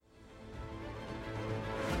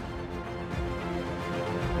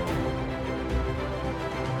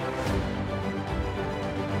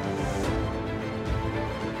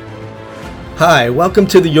Hi, welcome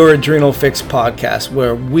to the Your Adrenal Fix podcast,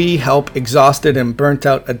 where we help exhausted and burnt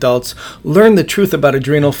out adults learn the truth about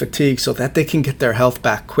adrenal fatigue so that they can get their health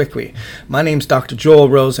back quickly. My name's Dr. Joel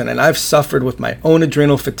Rosen, and I've suffered with my own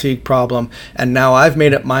adrenal fatigue problem, and now I've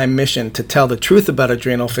made it my mission to tell the truth about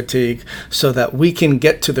adrenal fatigue so that we can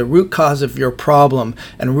get to the root cause of your problem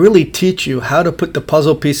and really teach you how to put the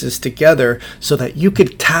puzzle pieces together so that you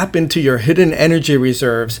could tap into your hidden energy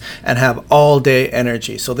reserves and have all-day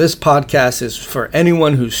energy. So this podcast is for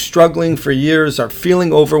anyone who's struggling for years, are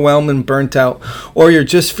feeling overwhelmed and burnt out, or you're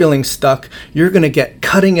just feeling stuck. You're going to get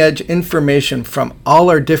cutting edge information from all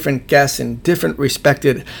our different guests in different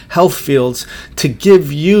respected health fields to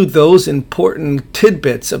give you those important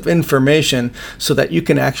tidbits of information so that you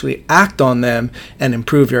can actually act on them and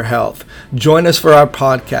improve your health. Join us for our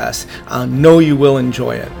podcast. I know you will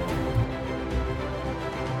enjoy it.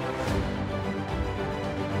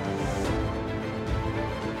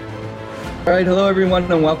 All right, hello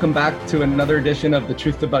everyone, and welcome back to another edition of The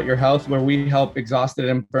Truth About Your Health, where we help exhausted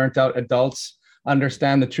and burnt out adults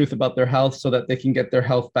understand the truth about their health so that they can get their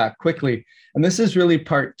health back quickly. And this is really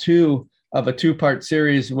part two of a two-part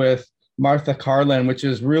series with Martha Carlin, which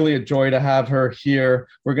is really a joy to have her here.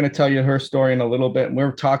 We're going to tell you her story in a little bit. And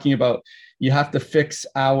we're talking about you have to fix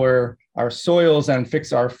our soils and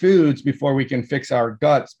fix our foods before we can fix our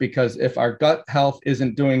guts, because if our gut health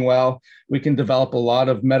isn't doing well, we can develop a lot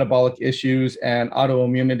of metabolic issues and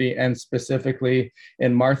autoimmunity, and specifically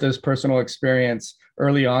in Martha's personal experience,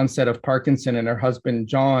 early onset of Parkinson in her husband,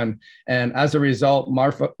 John. And as a result,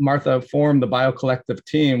 Martha formed the BioCollective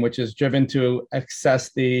team, which is driven to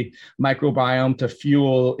access the microbiome to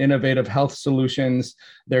fuel innovative health solutions.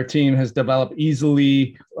 Their team has developed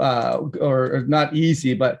or not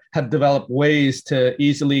easy, but have developed ways to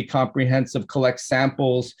easily comprehensive collect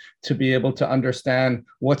samples to be able to understand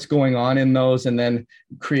what's going on in those, and then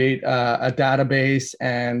create a database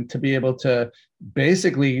and to be able to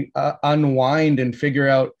basically unwind and figure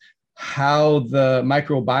out how the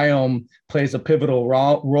microbiome plays a pivotal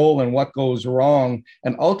role in what goes wrong.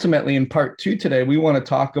 And ultimately, in part two today, we want to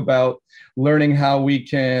talk about learning how we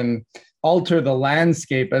can alter the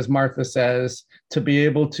landscape, as Martha says, to be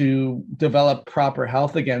able to develop proper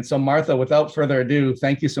health again. So Martha, without further ado,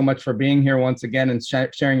 thank you so much for being here once again and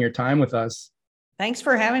sharing your time with us. Thanks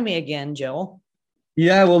for having me again, Joel.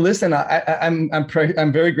 Yeah, well, listen, I'm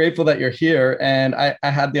very grateful that you're here, and I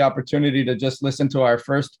had the opportunity to just listen to our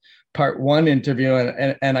first part one interview,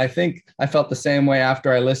 and I think I felt the same way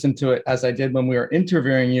after I listened to it as I did when we were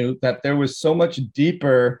interviewing you, that there was so much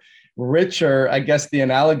deeper, richer, I guess, the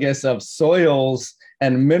analogous of soils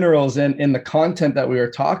and minerals in the content that we were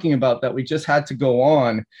talking about, that we just had to go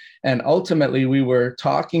on. And ultimately, we were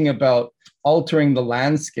talking about altering the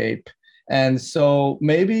landscape. And so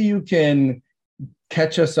maybe you can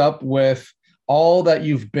catch us up with all that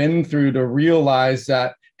you've been through to realize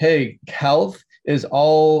that, hey, health is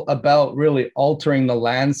all about really altering the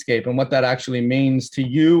landscape, and what that actually means to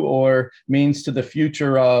you or means to the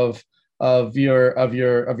future of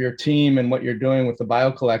your team and what you're doing with the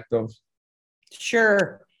BioCollective.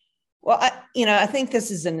 Sure. Well, I think this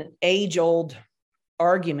is an age-old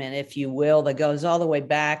argument, if you will, that goes all the way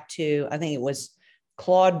back to, I think it was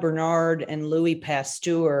Claude Bernard and Louis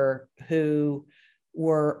Pasteur, who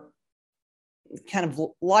were kind of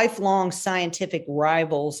lifelong scientific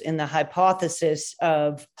rivals in the hypothesis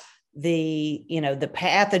of the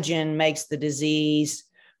pathogen makes the disease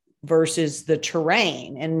versus the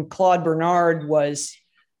terrain. And Claude Bernard was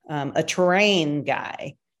a terrain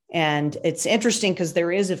guy. And it's interesting because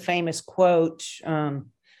there is a famous quote.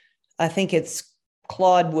 I think it's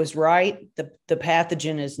Claude was right. The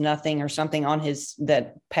pathogen is nothing, or something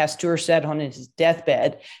that Pasteur said on his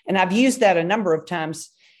deathbed. And I've used that a number of times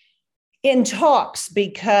in talks,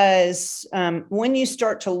 because when you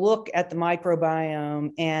start to look at the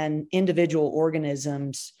microbiome and individual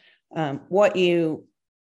organisms, what you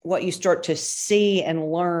start to see and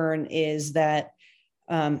learn is that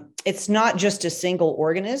it's not just a single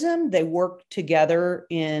organism. They work together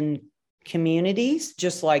in communities,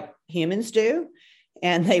 just like humans do.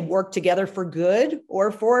 And they work together for good or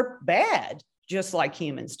for bad, just like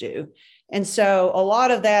humans do. And so a lot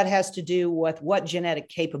of that has to do with what genetic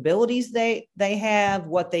capabilities they have,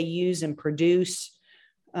 what they use and produce,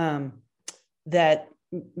 that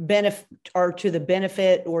are to the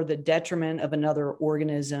benefit or the detriment of another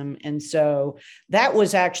organism. And so that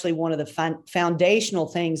was actually one of the foundational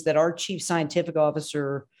things that our chief scientific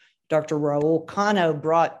officer, Dr. Raul Cano,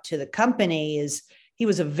 brought to the company. Is he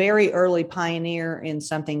was a very early pioneer in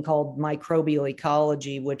something called microbial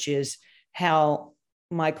ecology, which is how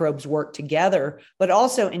microbes work together, but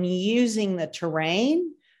also in using the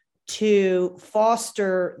terrain to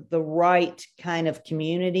foster the right kind of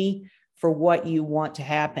community for what you want to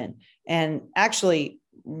happen. And actually,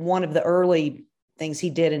 one of the early things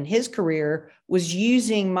he did in his career was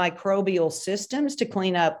using microbial systems to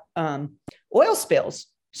clean up oil spills.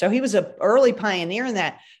 So he was an early pioneer in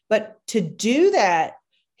that. But to do that,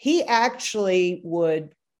 he actually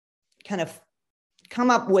would kind of come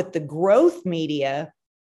up with the growth media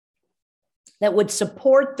that would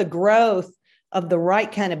support the growth of the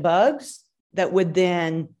right kind of bugs that would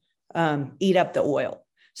then eat up the oil.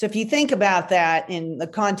 So if you think about that in the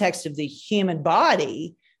context of the human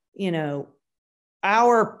body, you know,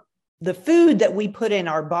 the food that we put in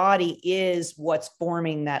our body is what's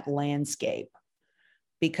forming that landscape.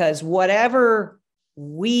 Because whatever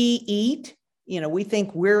we eat, you know, we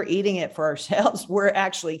think we're eating it for ourselves. We're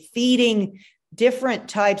actually feeding different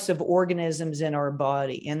types of organisms in our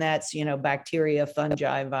body. And that's, you know, bacteria,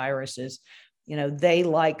 fungi, viruses, you know, they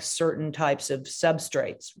like certain types of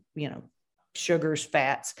substrates, you know, sugars,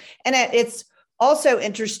 fats. And it's also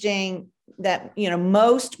interesting that, you know,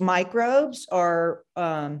 most microbes are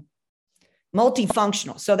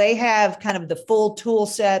multifunctional. So they have kind of the full tool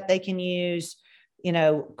set. They can use, you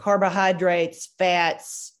know, carbohydrates,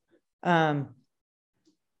 fats. I'm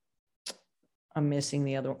missing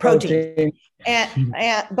the other one, protein.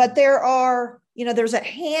 But there are, you know, there's a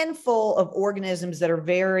handful of organisms that are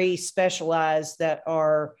very specialized that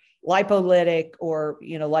are lipolytic or,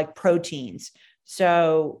 you know, like proteins.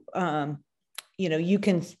 So, you know, you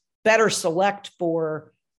can better select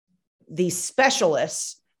for these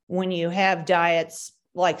specialists when you have diets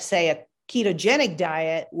like, say, a ketogenic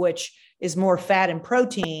diet, which is more fat and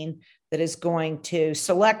protein, that is going to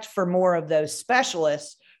select for more of those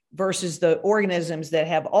specialists versus the organisms that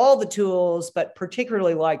have all the tools, but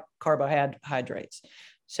particularly like carbohydrates.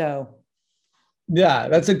 So, yeah,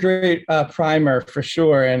 that's a great primer for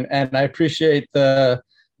sure, and I appreciate the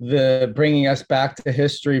bringing us back to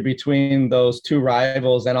history between those two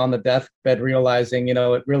rivals, and on the deathbed realizing, you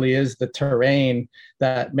know, it really is the terrain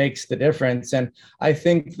that makes the difference. And I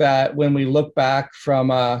think that when we look back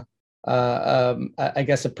from I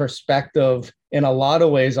guess a perspective in a lot of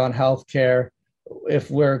ways on healthcare,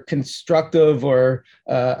 if we're constructive or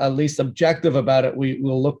at least objective about it, we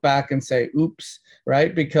will look back and say, oops,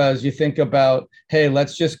 right? Because you think about, hey,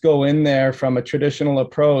 let's just go in there from a traditional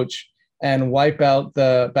approach and wipe out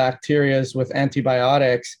the bacterias with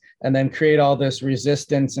antibiotics and then create all this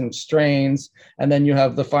resistance and strains. And then you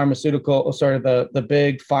have the the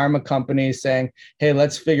big pharma companies saying, hey,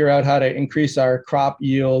 let's figure out how to increase our crop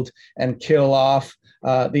yield and kill off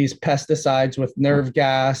these pesticides with nerve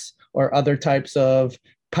gas or other types of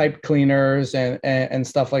pipe cleaners and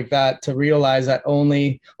stuff like that, to realize that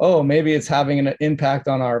maybe it's having an impact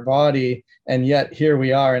on our body. And yet here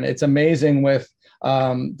we are. And it's amazing with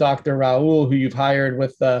Dr. Raul, who you've hired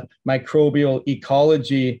with the microbial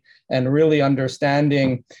ecology, and really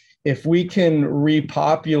understanding if we can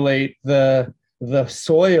repopulate the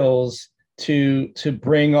soils to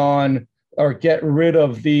bring on or get rid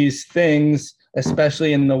of these things,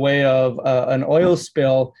 especially in the way of an oil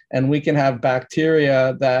spill, and we can have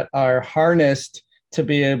bacteria that are harnessed to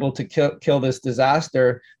be able to kill this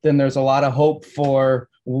disaster, then there's a lot of hope for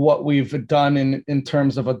what we've done in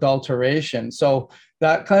terms of adulteration. So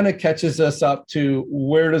that kind of catches us up to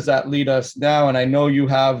where does that lead us now? And I know you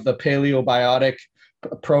have the paleobiotic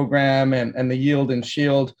program and the yield and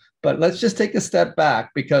shield, but let's just take a step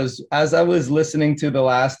back, because as I was listening to the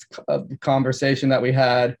last conversation that we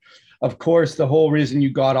had, of course, the whole reason you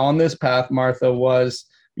got on this path, Martha, was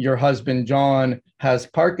your husband, John, has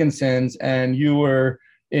Parkinson's, and you were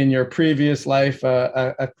in your previous life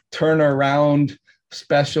a turnaround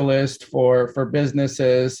specialist for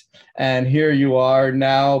businesses. And here you are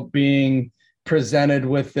now being presented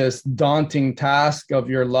with this daunting task of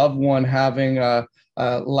your loved one having a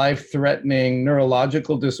life-threatening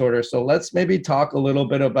neurological disorder. So let's maybe talk a little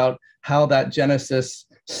bit about how that genesis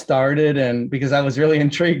started, and because I was really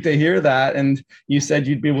intrigued to hear that, and you said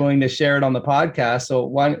you'd be willing to share it on the podcast. So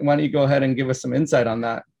why don't you go ahead and give us some insight on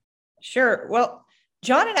that? Sure. Well,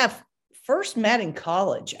 John and I first met in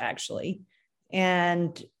college, actually,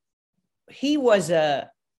 and he was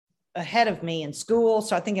ahead of me in school.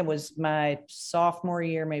 So I think it was my sophomore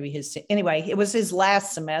year, maybe anyway, it was his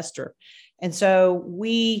last semester. And so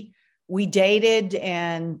we dated,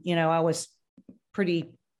 and, you know, I was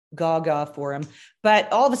pretty gaga for him,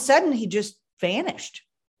 but all of a sudden he just vanished.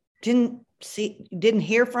 Didn't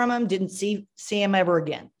hear from him, didn't see him ever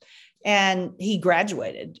again. And he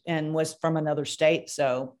graduated and was from another state.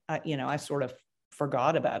 So, I sort of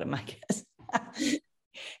forgot about him, I guess.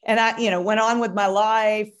 And I, went on with my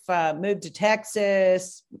life, moved to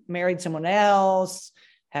Texas, married someone else,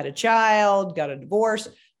 had a child, got a divorce.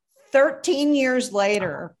 13 years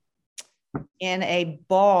later, in a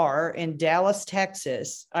bar in Dallas,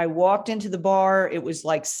 Texas, I walked into the bar. It was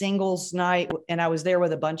like singles night, and I was there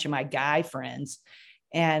with a bunch of my guy friends.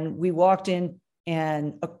 And we walked in,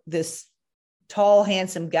 and this tall,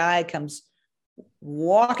 handsome guy comes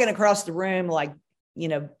walking across the room, like,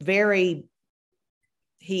 very,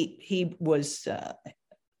 he was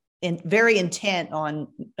very intent on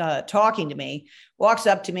talking to me, walks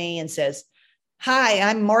up to me and says, "Hi,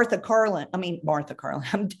 I'm Martha Carlin.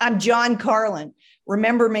 I'm John Carlin.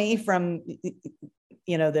 Remember me from,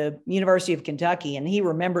 the University of Kentucky?" And he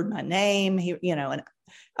remembered my name. And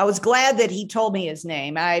I was glad that he told me his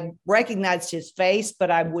name. I recognized his face,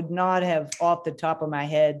 but I would not have off the top of my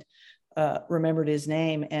head remembered his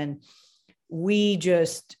name. And we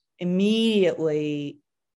just immediately,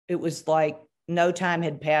 it was like no time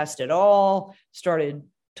had passed at all, started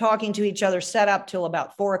talking to each other, set up till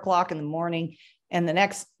about 4:00 in the morning. And the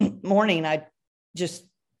next morning, I just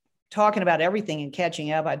talking about everything and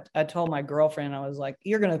catching up. I told my girlfriend, I was like,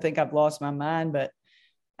 "You're going to think I've lost my mind, but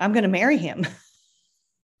I'm going to marry him."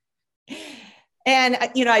 And,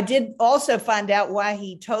 I did also find out why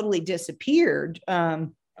he totally disappeared. That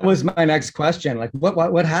was my next question. Like,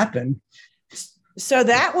 what happened? So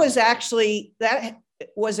that was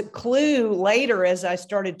a clue later as I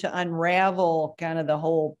started to unravel kind of the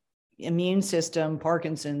whole immune system,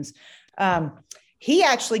 Parkinson's. He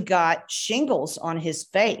actually got shingles on his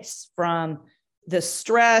face from the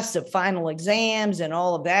stress of final exams and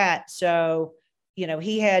all of that. So,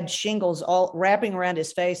 he had shingles all wrapping around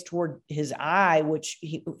his face toward his eye, which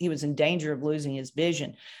he was in danger of losing his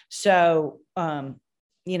vision. So,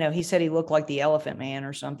 he said he looked like the Elephant Man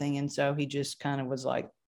or something. And so he just kind of was like,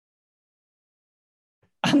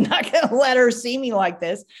 "I'm not going to let her see me like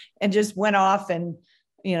this," and just went off, and,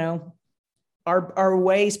 our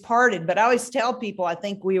ways parted. But I always tell people, I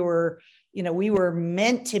think we were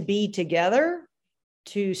meant to be together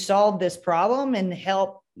to solve this problem and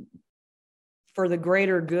help for the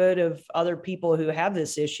greater good of other people who have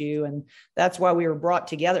this issue. And that's why we were brought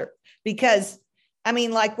together, because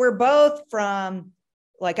we're both from,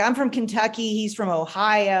 I'm from Kentucky. He's from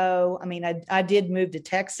Ohio. I did move to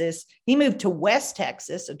Texas. He moved to West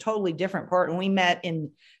Texas, a totally different part. And we met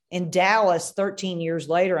in Dallas 13 years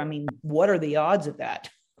later. What are the odds of that?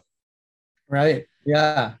 Right.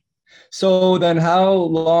 Yeah. So then how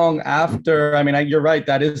long after, you're right.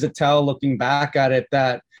 That is a tell looking back at it,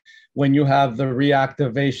 that when you have the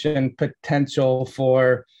reactivation potential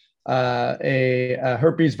for a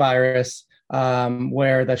herpes virus,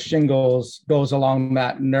 where the shingles goes along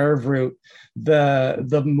that nerve route,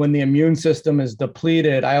 when the immune system is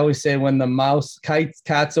depleted, I always say when the mouse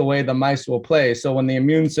cat's away, the mice will play. So when the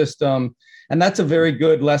immune system, and that's a very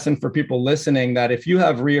good lesson for people listening, that if you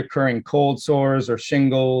have reoccurring cold sores or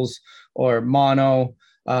shingles or mono,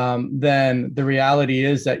 then the reality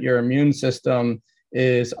is that your immune system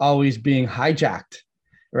is always being hijacked,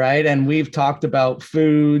 right? And we've talked about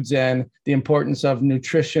foods and the importance of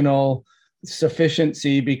nutritional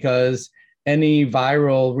sufficiency, because any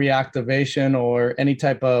viral reactivation or any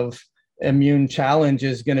type of immune challenge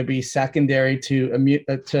is going to be secondary to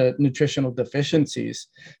nutritional deficiencies.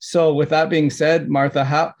 So with that being said,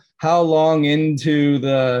 Martha, how long into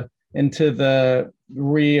the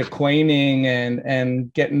reacquainting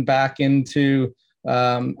and getting back into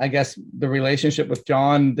I guess the relationship with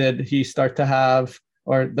John did he start to have,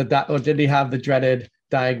 or did he have the dreaded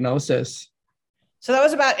diagnosis? So that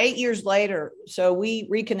was about 8 years later. So we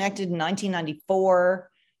reconnected in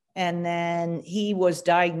 1994, and then he was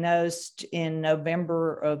diagnosed in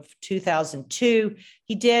November of 2002.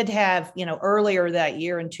 He did have, earlier that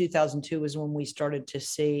year in 2002 was when we started to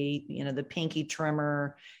see, the pinky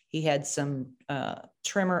tremor. He had some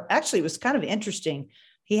tremor. Actually, it was kind of interesting.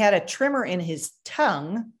 He had a tremor in his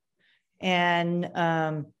tongue,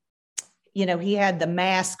 and, he had the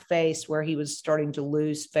mask face where he was starting to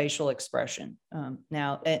lose facial expression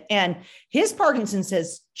now. And his Parkinson's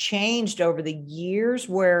has changed over the years,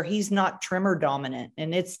 where he's not tremor dominant,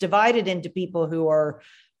 and it's divided into people who are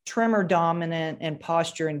tremor dominant and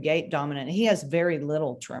posture and gait dominant. He has very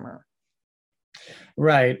little tremor.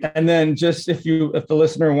 Right. And then just if the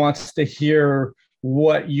listener wants to hear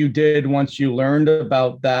what you did once you learned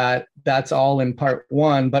about that, that's all in part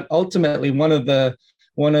one. But ultimately, one of the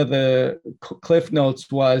cliff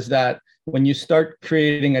notes was that when you start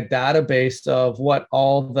creating a database of what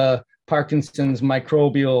all the Parkinson's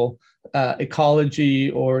microbial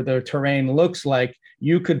ecology or the terrain looks like,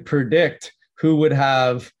 you could predict who would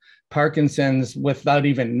have Parkinson's without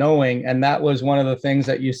even knowing. And that was one of the things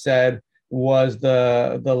that you said was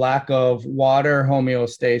the lack of water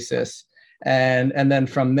homeostasis. And then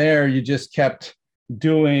from there, you just kept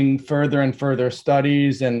doing further and further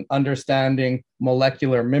studies and understanding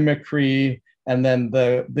molecular mimicry, and then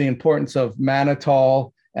the importance of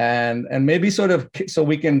mannitol, and maybe sort of so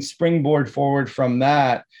we can springboard forward from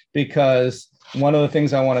that, because one of the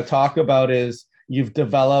things I want to talk about is you've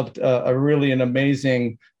developed a really an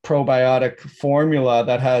amazing probiotic formula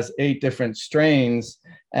that has 8 different strains,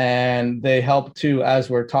 and they help to, as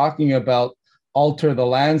we're talking about, alter the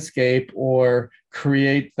landscape or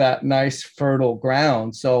create that nice fertile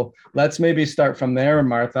ground. So let's maybe start from there,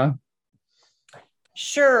 Martha.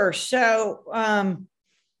 Sure. So,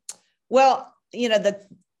 well,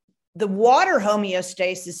 the water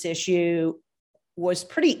homeostasis issue was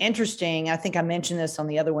pretty interesting. I think I mentioned this on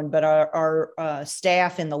the other one, but our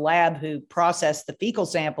staff in the lab who processed the fecal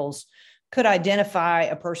samples could identify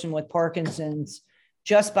a person with Parkinson's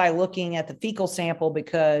just by looking at the fecal sample,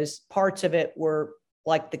 because parts of it were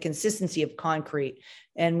like the consistency of concrete.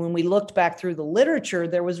 And when we looked back through the literature,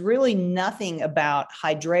 there was really nothing about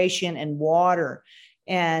hydration and water.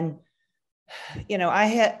 And, I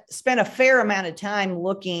had spent a fair amount of time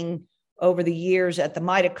looking over the years at the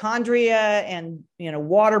mitochondria and,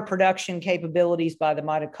 water production capabilities by the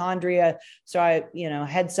mitochondria. So I,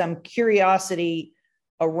 had some curiosity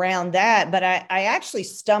around that, but I actually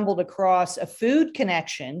stumbled across a food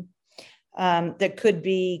connection that could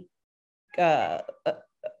be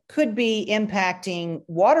impacting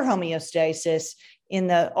water homeostasis in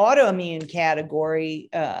the autoimmune category.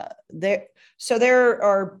 So there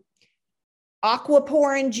are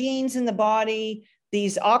aquaporin genes in the body.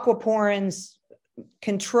 These aquaporins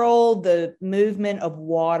control the movement of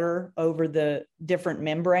water over the different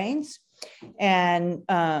membranes. And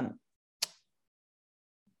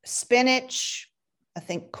spinach, I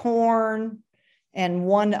think corn, and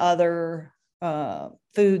one other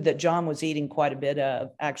food that John was eating quite a bit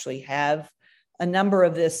of actually have a number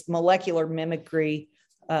of this molecular mimicry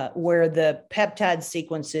where the peptide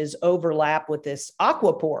sequences overlap with this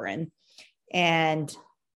aquaporin, and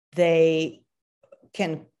they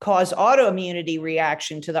can cause autoimmunity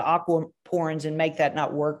reaction to the aquaporins and make that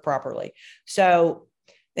not work properly. So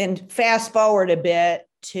then fast forward a bit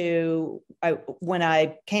to when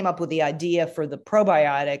I came up with the idea for the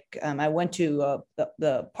probiotic, I went to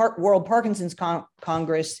the World Parkinson's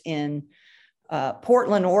Congress in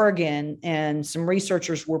Portland, Oregon, and some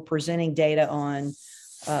researchers were presenting data on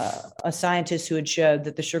a scientist who had showed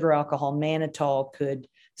that the sugar alcohol mannitol could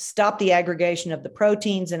stop the aggregation of the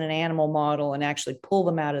proteins in an animal model and actually pull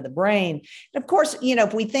them out of the brain. And of course,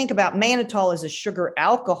 if we think about mannitol as a sugar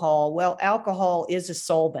alcohol, well, alcohol is a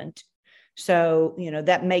solvent. So,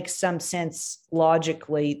 that makes some sense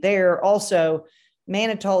logically there. Also,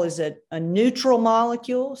 mannitol is a neutral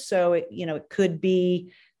molecule. So, it could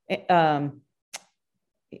be,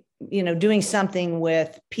 doing something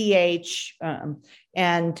with pH.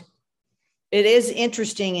 And it is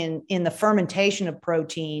interesting in the fermentation of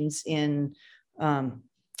proteins in,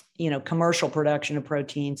 commercial production of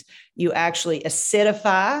proteins, you actually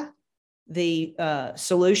acidify the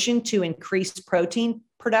solution to increase protein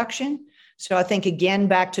production. So I think, again,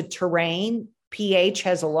 back to terrain, pH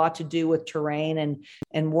has a lot to do with terrain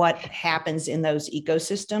and what happens in those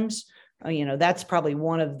ecosystems. That's probably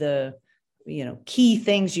one of the, key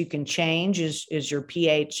things you can change is your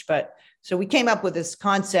pH. But so we came up with this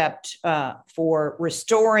concept for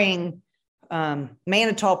restoring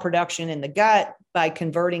mannitol production in the gut by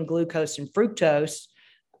converting glucose and fructose.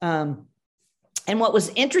 And what was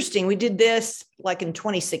interesting, we did this like in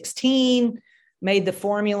 2016, made the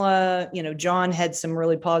formula, John had some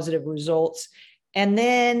really positive results. And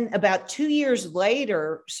then about 2 years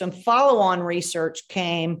later, some follow-on research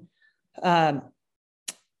came.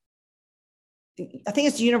 I think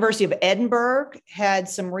it's the University of Edinburgh had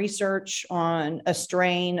some research on a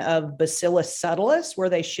strain of Bacillus subtilis, where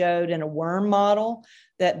they showed in a worm model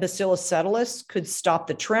that Bacillus subtilis could stop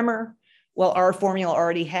the tremor. Well, our formula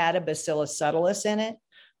already had a Bacillus subtilis in it.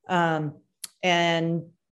 And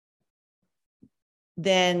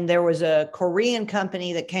then there was a Korean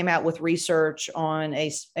company that came out with research on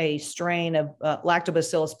a strain of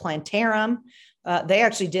Lactobacillus plantarum. They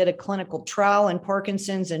actually did a clinical trial in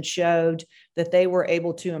Parkinson's and showed that they were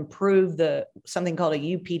able to improve something called a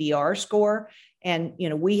UPDR score. And,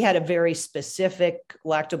 we had a very specific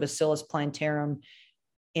Lactobacillus plantarum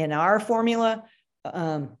in our formula.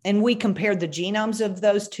 And we compared the genomes of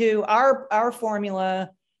those two. Our formula,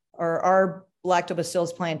 or our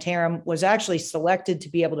Lactobacillus plantarum, was actually selected to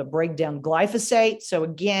be able to break down glyphosate. So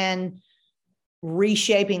again,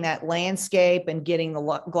 reshaping that landscape and getting the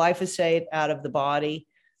glyphosate out of the body.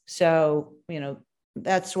 So,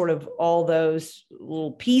 that's sort of all those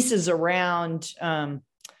little pieces around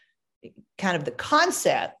kind of the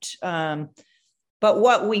concept. But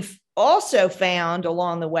what we've also found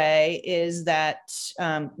along the way is that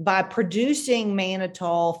by producing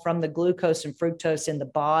mannitol from the glucose and fructose in the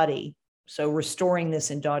body, so restoring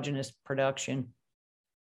this endogenous production,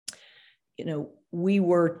 we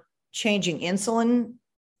were changing insulin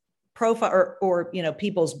profile or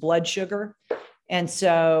people's blood sugar. And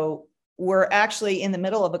so we're actually in the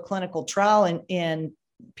middle of a clinical trial in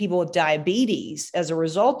people with diabetes as a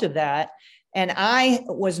result of that. And I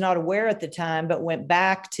was not aware at the time, but went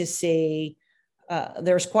back to see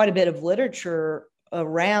there's quite a bit of literature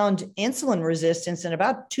around insulin resistance, and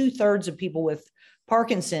about 2/3 of people with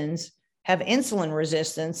Parkinson's have insulin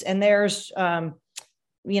resistance. And there's,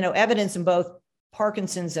 evidence in both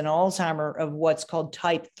Parkinson's and Alzheimer of what's called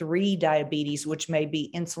type 3 diabetes, which may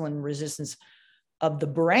be insulin resistance of the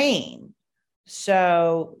brain.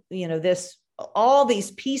 So, all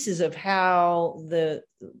these pieces of how the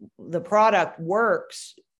product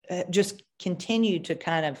works just continue to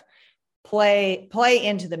kind of play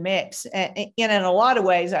into the mix. And in a lot of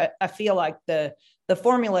ways, I feel like the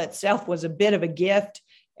formula itself was a bit of a gift.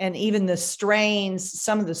 And even the strains,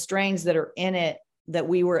 some of the strains that are in it that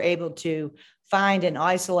we were able to find and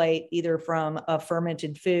isolate either from a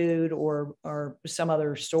fermented food or some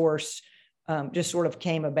other source, just sort of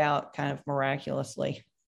came about kind of miraculously.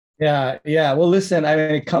 Yeah. Well, listen,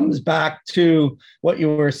 it comes back to what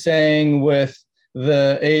you were saying with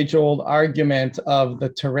the age-old argument of the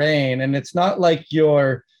terrain. And it's not like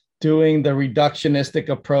you're doing the reductionistic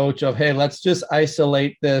approach of, hey, let's just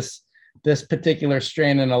isolate this particular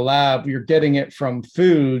strain in a lab. You're getting it from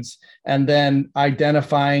foods and then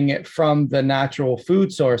identifying it from the natural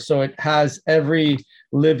food source. So it has every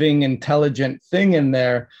living, intelligent thing in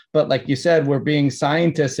there. But like you said, we're being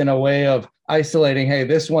scientists in a way of isolating, hey,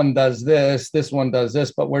 this one does this one does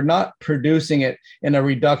this, but we're not producing it in a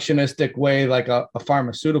reductionistic way like a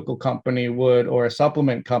pharmaceutical company would or a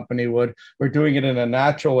supplement company would. We're doing it in a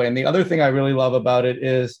natural way. And the other thing I really love about it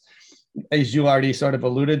is, as you already sort of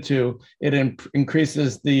alluded to, it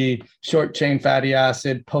increases the short chain fatty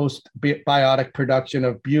acid postbiotic production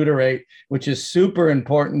of butyrate, which is super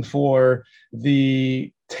important for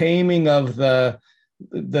the taming of the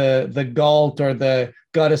GALT or the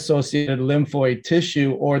gut associated lymphoid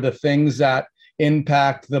tissue, or the things that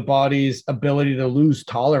impact the body's ability to lose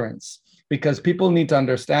tolerance. Because people need to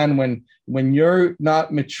understand when you're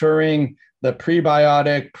not maturing the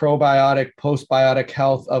prebiotic, probiotic, postbiotic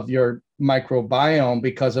health of your microbiome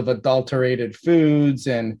because of adulterated foods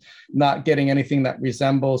and not getting anything that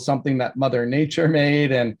resembles something that Mother Nature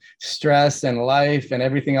made, and stress and life and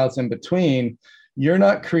everything else in between, you're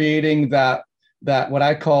not creating that what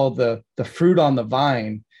I call the fruit on the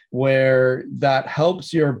vine, where that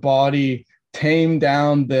helps your body tame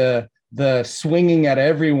down the swinging at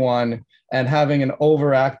everyone and having an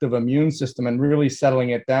overactive immune system and really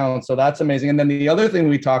settling it down. So that's amazing. And then the other thing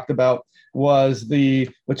we talked about was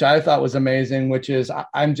which I thought was amazing, which is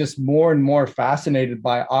I'm just more and more fascinated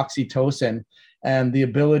by oxytocin and the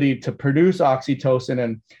ability to produce oxytocin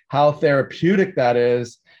and how therapeutic that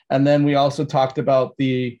is. And then we also talked about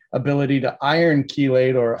the ability to iron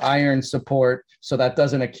chelate or iron support so that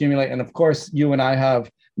doesn't accumulate. And of course, you and I have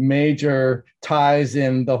major ties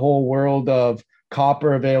in the whole world of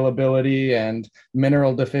copper availability and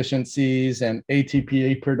mineral deficiencies and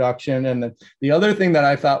ATP production. And the other thing that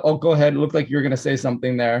I thought, oh, go ahead. It looked like you were going to say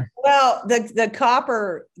something there. Well, the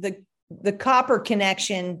copper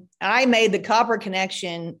connection, I made the copper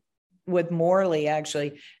connection with Morley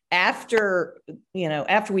actually after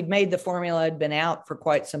we'd made the formula. Had been out for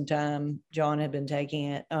quite some time. John had been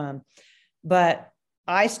taking it. But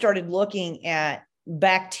I started looking at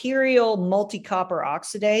bacterial multi-copper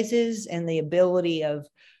oxidases and the ability of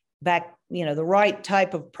the right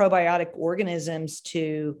type of probiotic organisms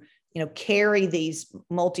to, carry these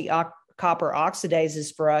multi-copper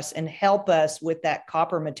oxidases for us and help us with that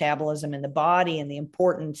copper metabolism in the body and the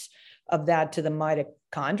importance of that to the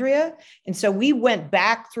mitochondria. And so we went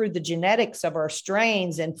back through the genetics of our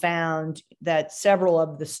strains and found that several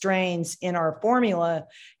of the strains in our formula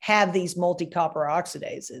have these multi-copper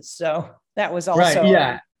oxidases. So that was also right.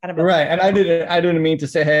 Yeah. Kind of right. And I didn't mean to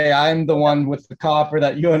say, hey, I'm the one with the copper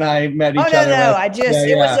that you and I met each other. No.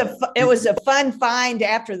 It was a fun find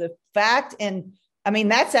after the fact. And I mean,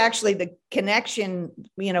 that's actually the connection.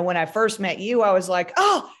 When I first met you, I was like,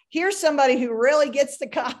 oh, here's somebody who really gets the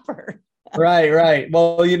copper. Right, right.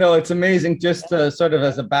 Well, it's amazing just sort of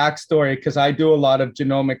as a backstory, because I do a lot of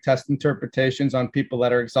genomic test interpretations on people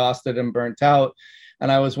that are exhausted and burnt out.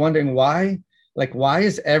 And I was wondering why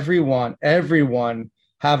is everyone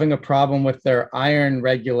having a problem with their iron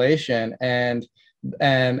regulation? And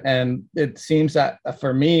it seems that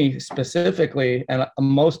for me specifically, and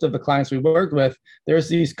most of the clients we worked with, there's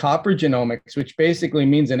these copper genomics, which basically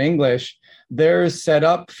means in English, they're set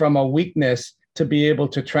up from a weakness to be able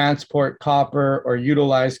to transport copper or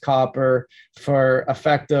utilize copper for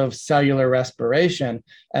effective cellular respiration.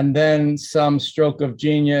 And then some stroke of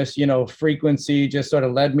genius, frequency just sort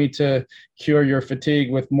of led me to cure your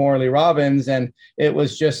fatigue with Morley Robbins. And it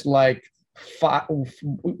was just like,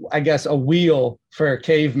 I guess, a wheel for a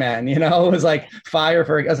caveman, it was like fire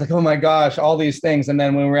for, I was like, oh my gosh, all these things. And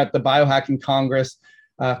then when we were at the Biohacking Congress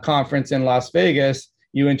conference in Las Vegas,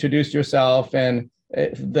 you introduced yourself, and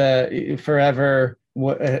the forever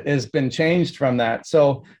has been changed from that.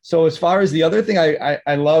 So as far as the other thing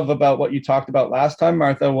I love about what you talked about last time,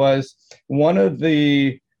 Martha, was one of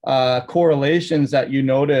the correlations that you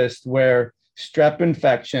noticed where strep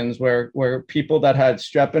infections, where people that had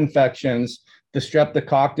strep infections, the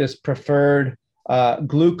Streptococcus preferred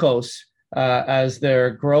glucose as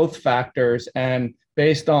their growth factors. And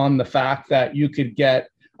based on the fact that you could get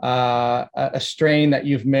a strain that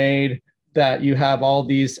you've made, that you have all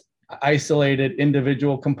these isolated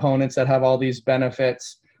individual components that have all these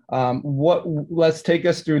benefits. Let's take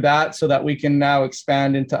us through that so that we can now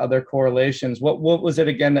expand into other correlations. What was it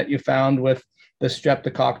again that you found with the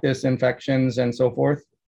Streptococcus infections and so forth?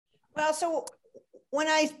 Well, so when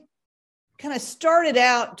I kind of started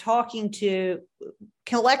out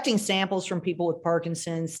collecting samples from people with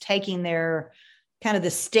Parkinson's, taking their kind of the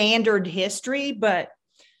standard history, but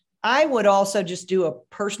I would also just do a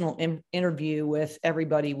personal interview with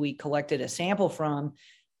everybody we collected a sample from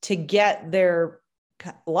to get their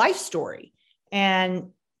life story.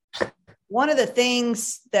 And one of the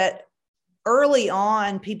things that early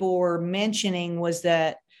on people were mentioning was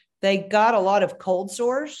that they got a lot of cold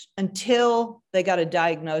sores until they got a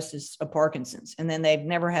diagnosis of Parkinson's. And then they've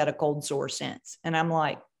never had a cold sore since. And I'm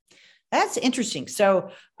like, that's interesting.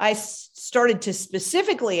 So I started to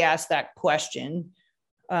specifically ask that question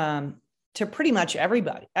to pretty much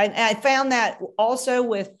everybody. I found that also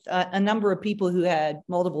with a number of people who had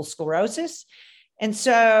multiple sclerosis. And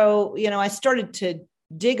so, I started to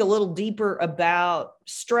dig a little deeper about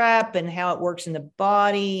strep and how it works in the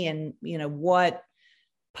body, and, what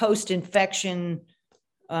post-infection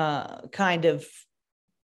kind of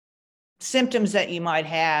symptoms that you might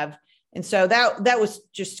have. And so that was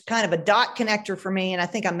just kind of a dot connector for me. And I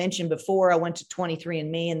think I mentioned before, I went to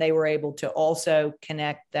 23andMe and they were able to also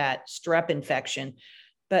connect that strep infection.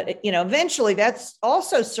 But, eventually that's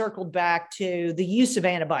also circled back to the use of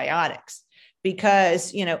antibiotics,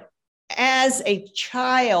 because, as a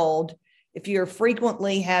child, if you're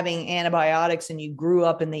frequently having antibiotics and you grew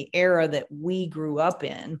up in the era that we grew up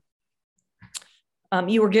in,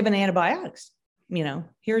 you were given antibiotics.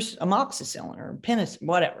 Here's amoxicillin or penicillin,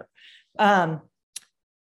 whatever. And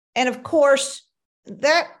of course,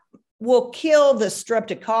 that will kill the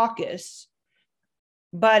Streptococcus,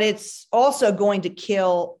 but it's also going to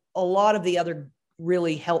kill a lot of the other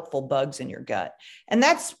really helpful bugs in your gut. And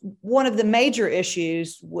that's one of the major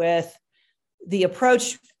issues with the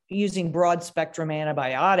approach using broad spectrum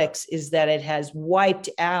antibiotics, is that it has wiped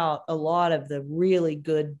out a lot of the really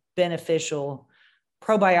good beneficial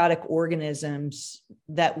probiotic organisms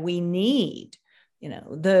that we need.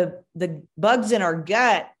 The bugs in our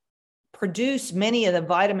gut produce many of the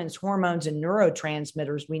vitamins, hormones, and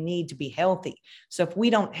neurotransmitters we need to be healthy. So if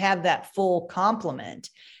we don't have that full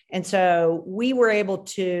complement, and so we were able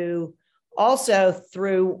to also,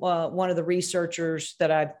 through one of the researchers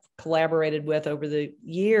that I've collaborated with over the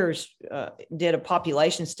years, did a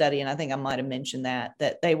population study. And I think I might've mentioned that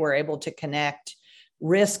they were able to connect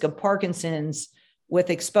risk of Parkinson's with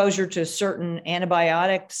exposure to certain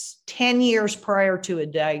antibiotics 10 years prior to a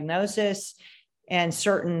diagnosis, and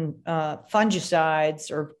certain fungicides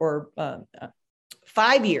or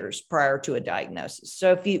 5 years prior to a diagnosis.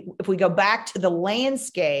 So if we go back to the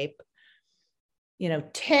landscape,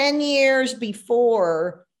 10 years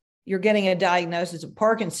before you're getting a diagnosis of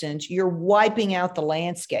Parkinson's, you're wiping out the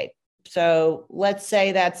landscape. So let's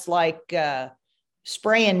say that's like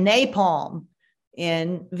spraying napalm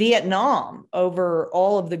in Vietnam over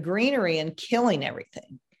all of the greenery and killing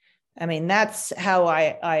everything. I mean, that's how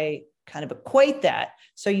I kind of equate that.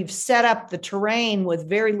 So you've set up the terrain with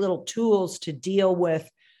very little tools to deal with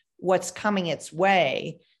what's coming its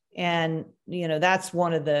way. And, that's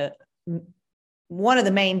one of the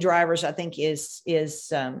main drivers, I think, is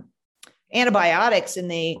antibiotics and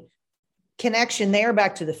the connection there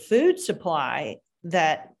back to the food supply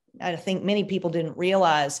that I think many people didn't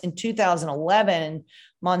realize. In 2011,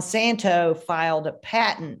 Monsanto filed a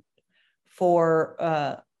patent for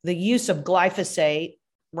the use of glyphosate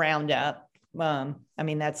Roundup.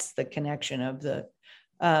 That's the connection of the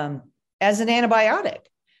as an antibiotic.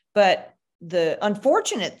 But the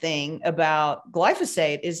unfortunate thing about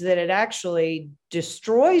glyphosate is that it actually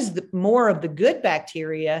destroys more of the good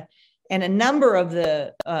bacteria, and a number of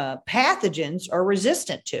the pathogens are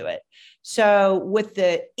resistant to it. So with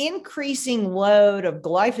the increasing load of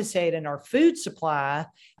glyphosate in our food supply,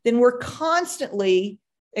 then we're constantly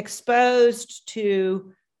exposed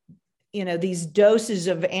to, these doses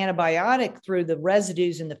of antibiotic through the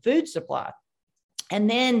residues in the food supply. And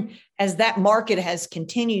then as that market has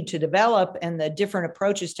continued to develop and the different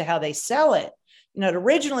approaches to how they sell it, it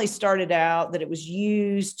originally started out that it was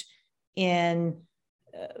used in,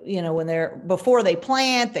 before they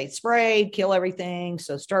plant, they'd spray, kill everything.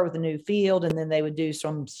 So start with a new field, and then they would do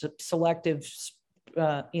some selective,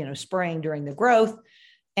 spraying during the growth.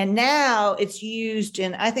 And now it's used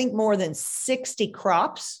in, I think, more than 60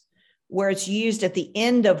 crops, where it's used at the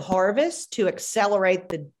end of harvest to accelerate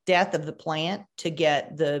the death of the plant to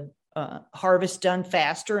get the harvest done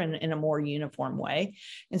faster and in a more uniform way.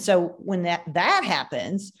 And so when that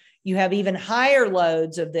happens, you have even higher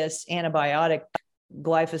loads of this antibiotic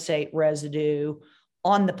glyphosate residue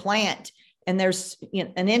on the plant. And there's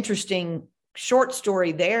an interesting short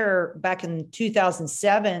story there back in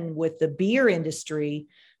 2007 with the beer industry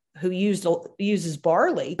who uses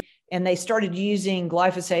barley. And they started using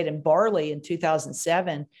glyphosate in barley in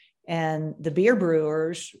 2007. And the beer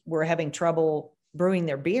brewers were having trouble brewing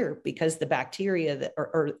their beer because the bacteria that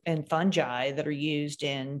and fungi that are used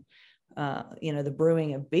in, the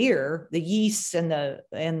brewing of beer, the yeasts and the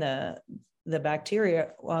bacteria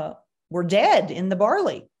were dead in the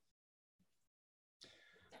barley.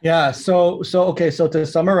 Yeah. So to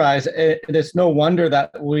summarize, it's no wonder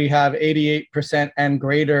that we have 88% and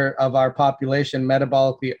greater of our population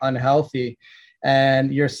metabolically unhealthy.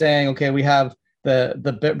 And you're saying, okay, we have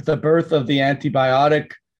the birth of the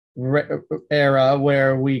antibiotic era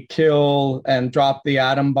where we kill and drop the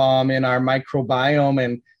atom bomb in our microbiome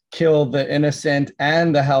and kill the innocent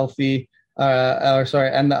and the healthy,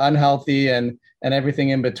 and the unhealthy and everything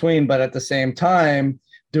in between. But at the same time,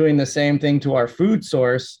 doing the same thing to our food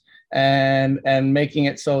source and making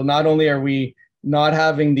it so not only are we not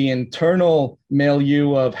having the internal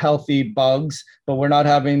milieu of healthy bugs, but we're not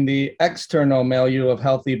having the external milieu of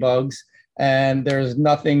healthy bugs, and there's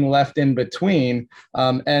nothing left in between.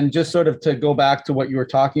 And just sort of to go back to what you were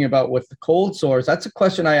talking about with the cold sores, that's a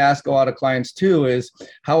question I ask a lot of clients too, is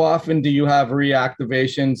how often do you have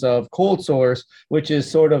reactivations of cold sores, which is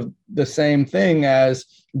sort of the same thing as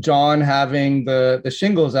John having the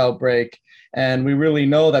shingles outbreak. And we really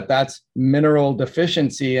know that that's mineral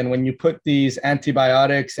deficiency. And when you put these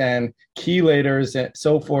antibiotics and chelators and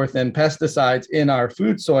so forth and pesticides in our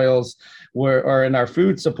food soils or in our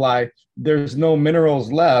food supply, there's no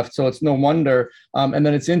minerals left. So it's no wonder. And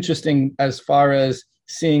then it's interesting as far as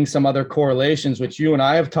seeing some other correlations, which you and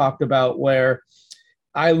I have talked about, where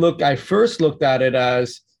I first looked at it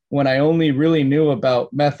as when I only really knew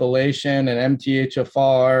about methylation and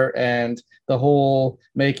MTHFR and the whole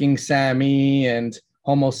making SAMe and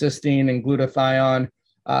homocysteine and glutathione,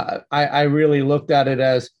 I really looked at it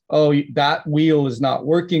as, oh, that wheel is not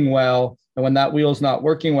working well. And when that wheel is not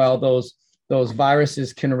working well, those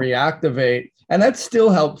viruses can reactivate. And that's still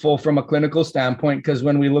helpful from a clinical standpoint, because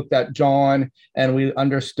when we looked at John and we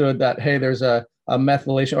understood that, hey, there's a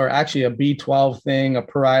methylation, or actually a B12 thing, a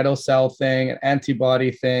parietal cell thing, an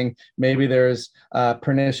antibody thing, maybe there's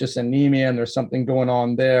pernicious anemia and there's something going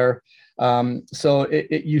on there. So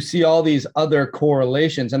you see all these other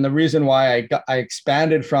correlations. And the reason why I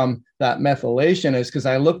expanded from that methylation is because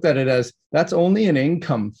I looked at it as that's only an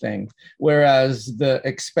income thing. Whereas the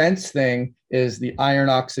expense thing is the iron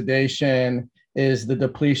oxidation, is the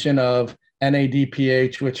depletion of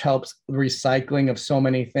NADPH, which helps recycling of so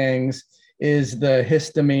many things, is the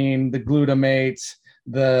histamine, the glutamates,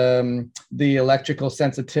 the electrical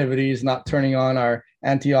sensitivities, not turning on our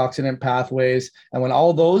antioxidant pathways. And when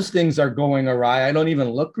all those things are going awry, I don't even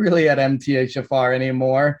look really at MTHFR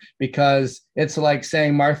anymore, because it's like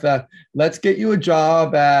saying, Martha, let's get you a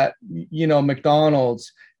job at,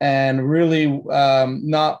 McDonald's, and really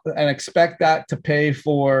not and expect that to pay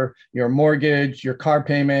for your mortgage, your car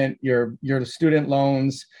payment, your student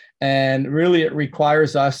loans. And really it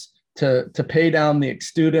requires us to pay down the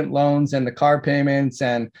student loans and the car payments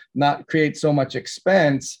and not create so much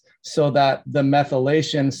expense. so that the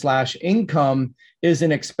methylation slash income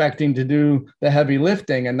isn't expecting to do the heavy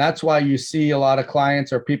lifting. And that's why you see a lot of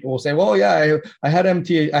clients or people will say, well, yeah, I have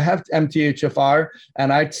MTHFR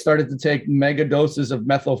and I started to take mega doses of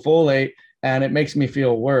methylfolate and it makes me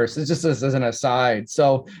feel worse. It's just as an aside.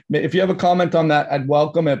 So if you have a comment on that, I'd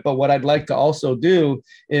welcome it. But what I'd like to also do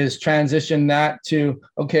is transition that to,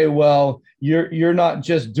 okay, well, you're not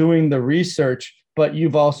just doing the research, but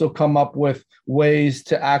you've also come up with ways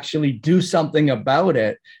to actually do something about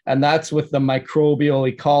it. And that's with the microbial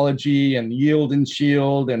ecology and yield and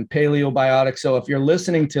shield and paleobiotics. So if you're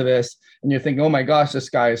listening to this and you're thinking, oh my gosh, the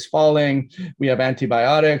sky is falling, we have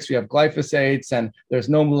antibiotics, we have glyphosates, and there's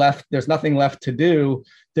nothing left to do.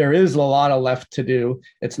 There is a lot of left to do.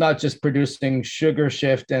 It's not just producing sugar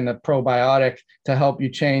shift and a probiotic to help you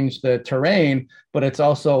change the terrain, but it's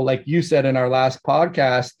also, like you said in our last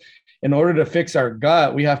podcast, in order to fix our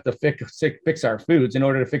gut, we have to fix our foods. In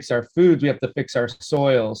order to fix our foods, we have to fix our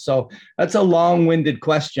soil. So that's a long-winded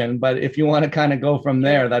question, but if you want to kind of go from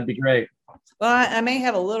there, that'd be great. Well, I may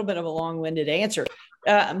have a little bit of a long-winded answer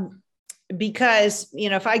because,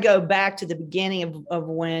 if I go back to the beginning of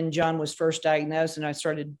when John was first diagnosed and I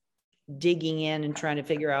started digging in and trying to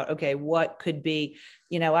figure out, okay, what could be,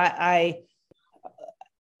 I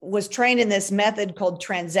was trained in this method called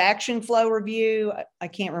transaction flow review. I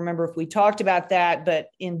can't remember if we talked about that, but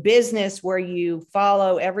in business, where you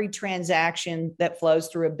follow every transaction that flows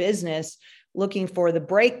through a business, looking for the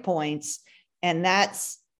break points, and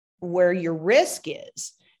that's where your risk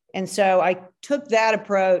is. And so I took that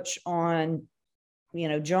approach on,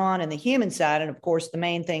 John and the human side. And of course, the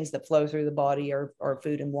main things that flow through the body are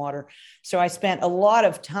food and water. So I spent a lot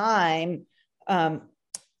of time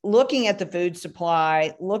looking at the food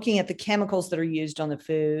supply, looking at the chemicals that are used on the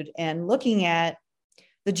food, and looking at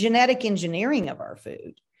the genetic engineering of our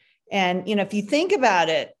food. And, if you think about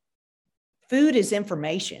it, food is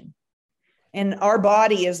information. And our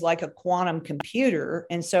body is like a quantum computer.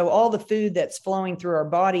 And so all the food that's flowing through our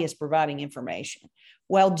body is providing information.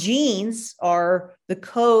 Well, genes are the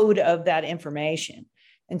code of that information.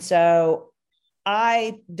 And so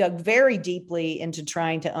I dug very deeply into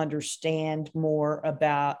trying to understand more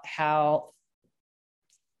about how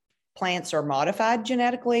plants are modified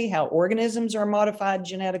genetically, how organisms are modified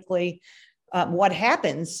genetically, what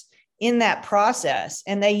happens in that process.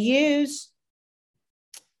 And they use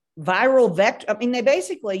viral vector. I mean, they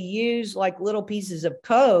basically use like little pieces of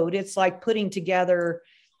code. It's like putting together,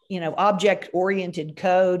 object-oriented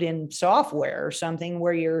code in software or something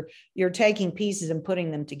where you're taking pieces and putting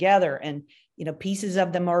them together. And pieces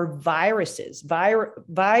of them are viruses.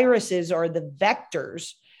 Viruses are the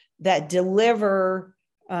vectors that deliver,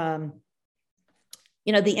 the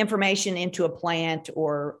information into a plant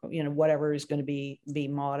or, whatever is going to be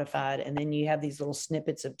modified. And then you have these little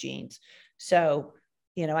snippets of genes. So,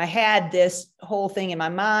 I had this whole thing in my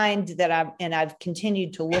mind that I've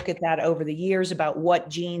continued to look at that over the years about what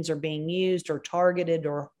genes are being used or targeted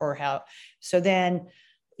or how. So then,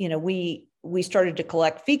 we started to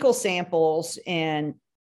collect fecal samples and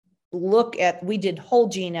we did whole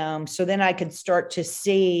genome. So then I could start to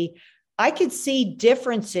see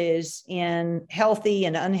differences in healthy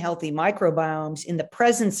and unhealthy microbiomes in the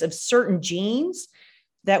presence of certain genes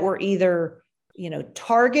that were either,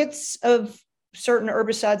 targets of certain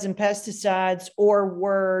herbicides and pesticides or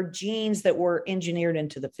were genes that were engineered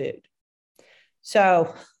into the food.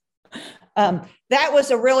 So that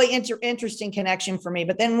was a really interesting connection for me.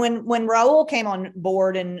 But then when Raul came on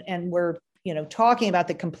board and we're, talking about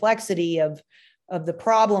the complexity of the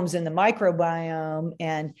problems in the microbiome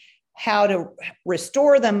and how to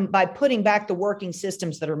restore them by putting back the working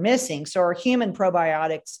systems that are missing. So our human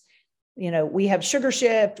probiotics, we have sugar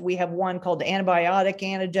shift. We have one called the antibiotic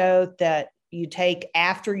antidote that you take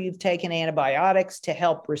after you've taken antibiotics to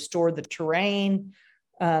help restore the terrain.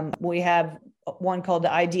 We have one called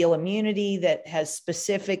the Ideal Immunity that has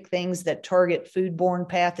specific things that target foodborne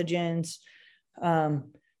pathogens.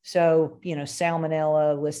 So,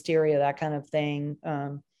 Salmonella, Listeria, that kind of thing.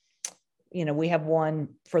 We have one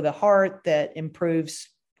for the heart that improves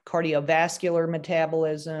cardiovascular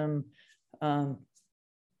metabolism. And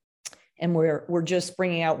we're just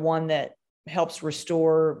bringing out one that helps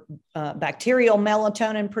restore bacterial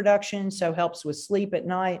melatonin production, so helps with sleep at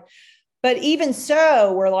night. But even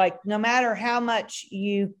so, we're like, no matter how much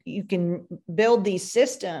you can build these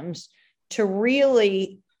systems to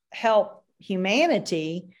really help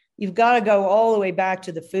humanity, you've got to go all the way back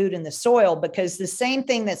to the food and the soil, because the same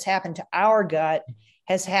thing that's happened to our gut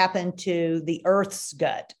has happened to the Earth's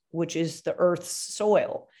gut, which is the Earth's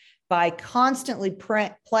soil. By constantly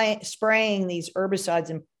spraying these herbicides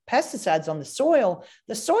and pesticides on the soil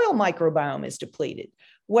microbiome is depleted.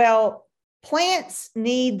 Well, plants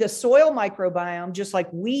need the soil microbiome just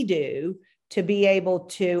like we do to be able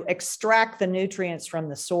to extract the nutrients from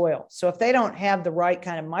the soil. So if they don't have the right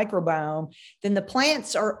kind of microbiome, then the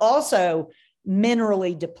plants are also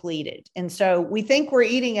minerally depleted. And so we think we're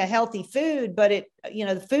eating a healthy food, but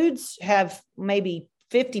the foods have maybe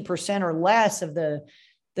 50% or less of the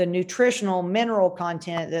nutritional mineral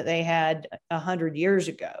content that they had 100 years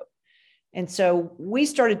ago. And so we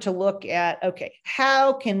started to look at, okay,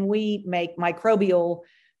 how can we make microbial,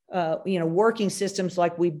 working systems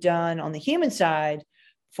like we've done on the human side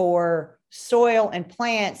for soil and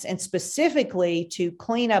plants, and specifically to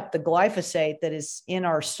clean up the glyphosate that is in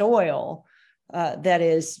our soil. That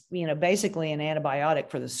is, basically an antibiotic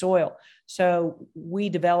for the soil. So we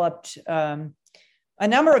developed a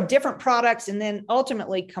number of different products, and then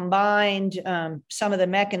ultimately combined some of the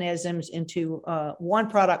mechanisms into one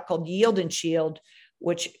product called Yield and Shield,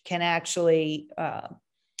 which can actually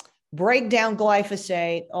break down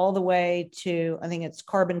glyphosate all the way to, I think it's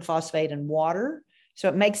carbon, phosphate, and water. So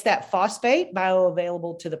it makes that phosphate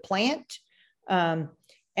bioavailable to the plant.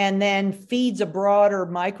 And then feeds a broader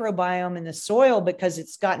microbiome in the soil because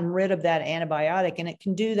it's gotten rid of that antibiotic. And it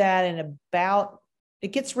can do that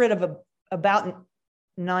it gets rid of about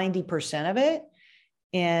 90% of it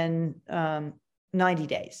in 90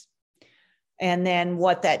 days. And then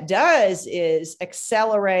what that does is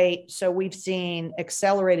accelerate. So we've seen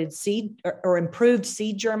accelerated seed or improved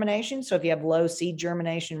seed germination. So if you have low seed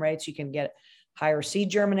germination rates, you can get higher seed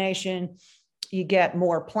germination. You get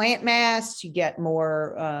more plant mass, you get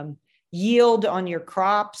more yield on your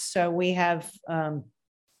crops. So we've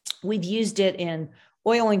used it in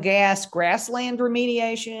oil and gas, grassland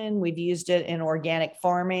remediation. We've used it in organic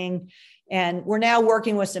farming. And we're now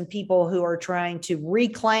working with some people who are trying to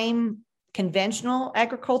reclaim conventional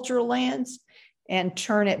agricultural lands and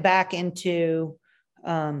turn it back into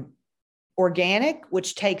organic,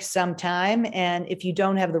 which takes some time. And if you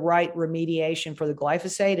don't have the right remediation for the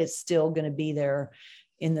glyphosate, it's still going to be there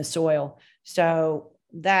in the soil. So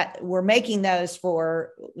that we're making those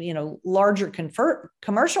for, larger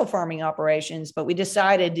commercial farming operations, but we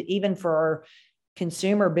decided even for our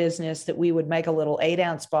consumer business that we would make a little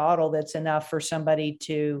 8-ounce bottle that's enough for somebody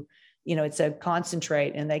to, it's a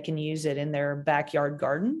concentrate and they can use it in their backyard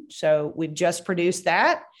garden. So we've just produced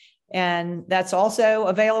that. And that's also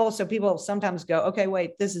available. So people sometimes go, okay,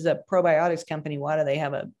 wait, this is a probiotics company. Why do they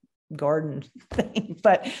have a garden thing?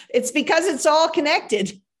 But it's because it's all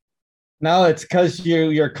connected. No, it's because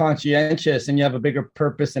you're conscientious and you have a bigger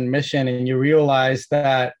purpose and mission, and you realize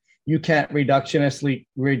that you can't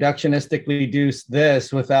reductionistically do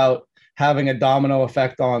this without having a domino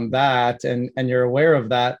effect on that. And you're aware of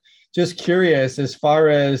that. Just curious, as far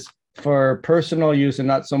as for personal use and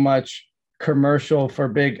not so much commercial for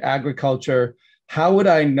big agriculture, how would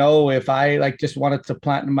I know if I just wanted to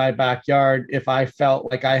plant in my backyard, if I felt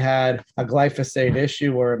like I had a glyphosate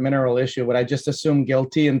issue or a mineral issue? Would I just assume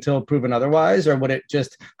guilty until proven otherwise, or would it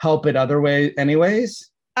just help it other way anyways?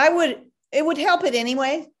 It would help it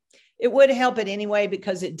anyway. It would help it anyway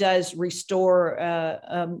because it does restore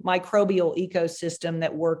a microbial ecosystem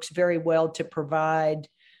that works very well to provide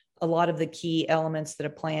a lot of the key elements that a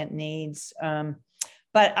plant needs.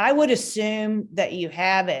 But I would assume that you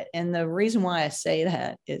have it. And the reason why I say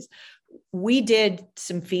that is we did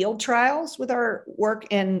some field trials with our work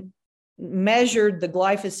and measured the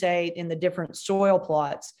glyphosate in the different soil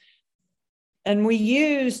plots. And we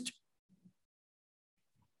used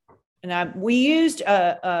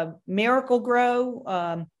a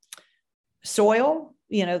Miracle-Gro soil,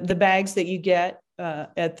 the bags that you get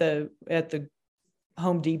at the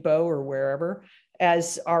Home Depot or wherever,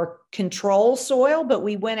 as our control soil, but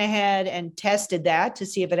we went ahead and tested that to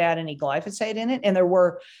see if it had any glyphosate in it. And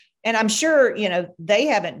and I'm sure, they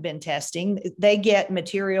haven't been testing. They get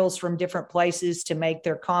materials from different places to make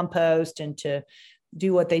their compost and to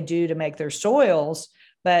do what they do to make their soils.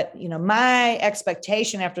 But, my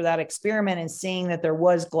expectation after that experiment and seeing that there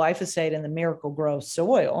was glyphosate in the Miracle-Gro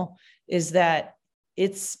soil is that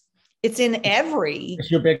it's in every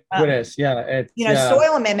it's ubiquitous.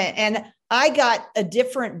 Soil amendment. And I got a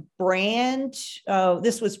different brand.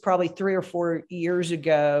 This was probably 3 or 4 years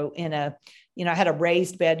ago I had a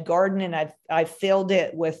raised bed garden, and I filled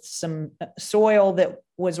it with some soil that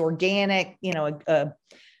was organic, a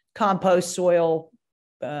compost soil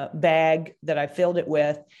bag that I filled it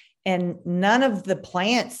with. And none of the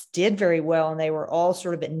plants did very well. And they were all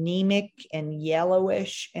sort of anemic and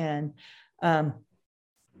yellowish. And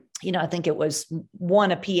I think it was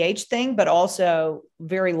a pH thing, but also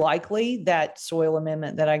very likely that soil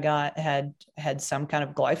amendment that I got had some kind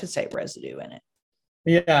of glyphosate residue in it.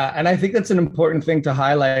 Yeah, and I think that's an important thing to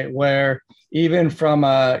highlight, where even from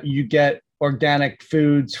you get organic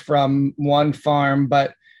foods from one farm,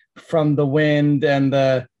 but from the wind and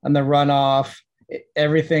the runoff,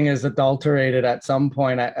 everything is adulterated at some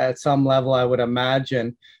point, at some level, I would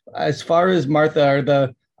imagine. As far as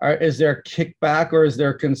Martha, is there kickback, or is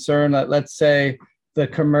there concern that, let's say, the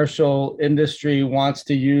commercial industry wants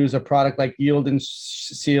to use a product like Yield and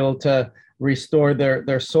Seal to restore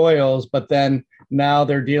their soils, but then now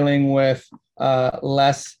they're dealing with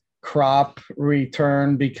less crop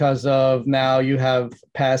return because of now you have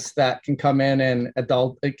pests that can come in and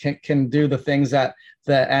can do the things that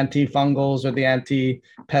the antifungals or the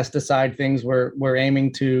anti-pesticide things we're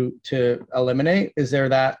aiming to eliminate? Is there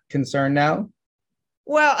that concern now?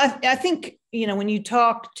 Well, I think, when you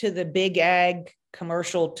talk to the big ag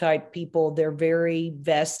commercial type people, they're very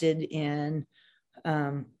vested in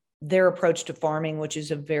their approach to farming, which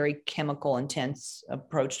is a very chemical intense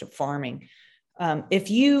approach to farming. If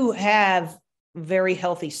you have very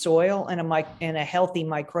healthy soil and a healthy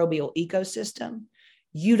microbial ecosystem,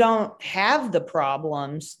 you don't have the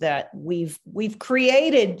problems that we've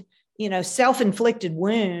created, self-inflicted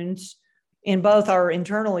wounds in both our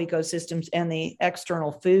internal ecosystems and the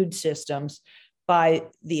external food systems by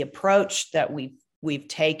the approach that we've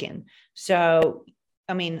taken. So,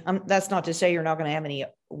 I mean, that's not to say you're not going to have any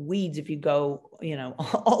weeds if you go,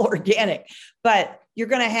 all organic, but you're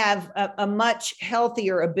going to have a much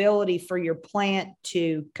healthier ability for your plant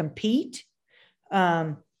to compete.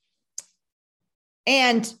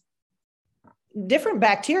 And different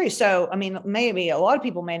bacteria. So, I mean, maybe a lot of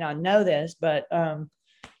people may not know this, but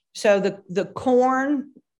so the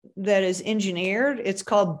corn that is engineered, it's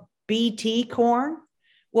called BT corn.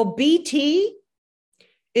 Well, BT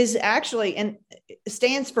is actually, and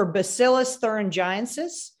stands for Bacillus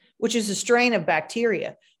thuringiensis, which is a strain of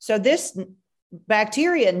bacteria. So this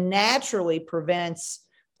bacteria naturally prevents,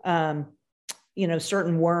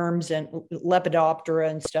 certain worms and Lepidoptera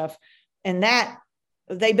and stuff. And that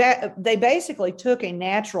they basically took a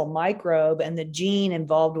natural microbe and the gene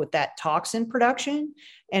involved with that toxin production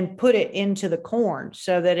and put it into the corn,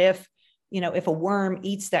 so that if a worm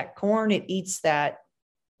eats that corn, it eats that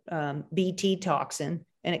BT toxin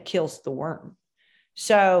and it kills the worm.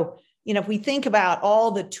 So, if we think about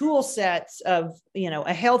all the tool sets of,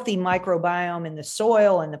 a healthy microbiome in the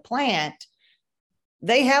soil and the plant,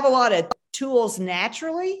 they have a lot of tools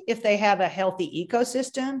naturally if they have a healthy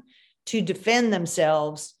ecosystem to defend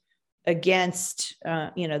themselves against,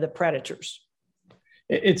 the predators.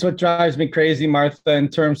 It's what drives me crazy, Martha, in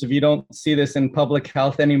terms of you don't see this in public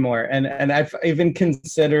health anymore. And I've even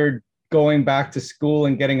considered going back to school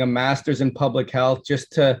and getting a master's in public health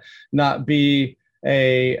just to not be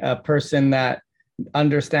a person that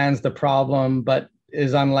understands the problem, but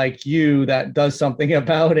is unlike you, that does something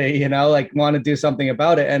about it, want to do something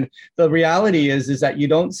about it. And the reality is that you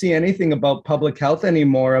don't see anything about public health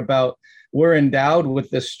anymore, about we're endowed with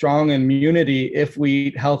this strong immunity if we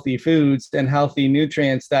eat healthy foods and healthy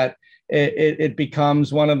nutrients, that it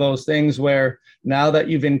becomes one of those things where now that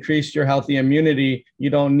you've increased your healthy immunity, you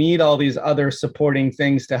don't need all these other supporting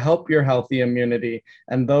things to help your healthy immunity.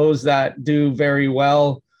 And those that do very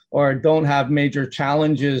well or don't have major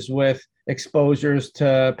challenges with exposures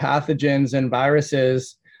to pathogens and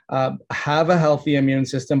viruses have a healthy immune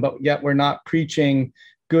system, but yet we're not preaching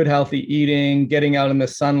good, healthy eating, getting out in the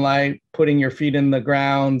sunlight, putting your feet in the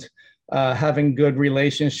ground, having good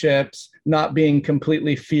relationships, not being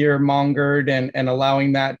completely fear-mongered and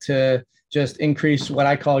allowing that to just increase what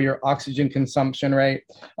I call your oxygen consumption rate.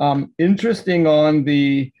 Interesting on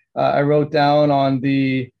I wrote down on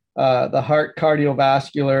the heart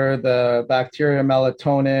cardiovascular, the bacteria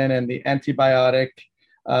melatonin, and the antibiotic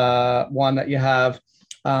one that you have.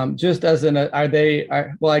 Just as well,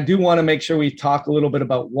 I do want to make sure we talk a little bit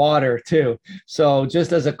about water too. So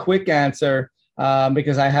just as a quick answer,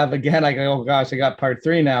 because I go, oh gosh, I got part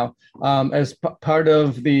 3 now. As part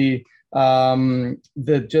of the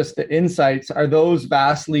insights, are those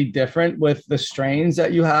vastly different with the strains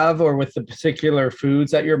that you have or with the particular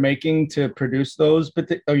foods that you're making to produce those? But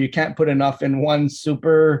you can't put enough in one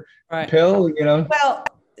super pill, Well,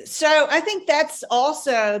 so I think that's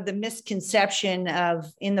also the misconception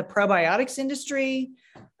in the probiotics industry.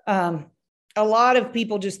 A lot of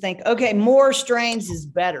people just think, okay, more strains is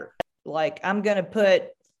better. Like I'm going to put,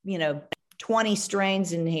 20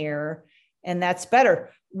 strains in here and that's better.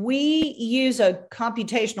 We use a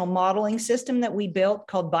computational modeling system that we built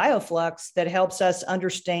called BioFlux that helps us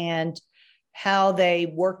understand how they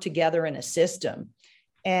work together in a system.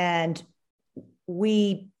 And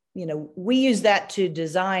we use that to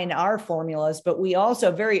design our formulas, but we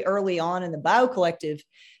also very early on in the BioCollective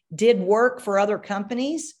did work for other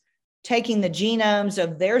companies, taking the genomes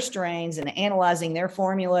of their strains and analyzing their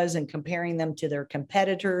formulas and comparing them to their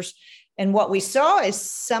competitors. And what we saw is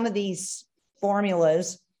some of these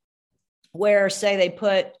formulas where, say, they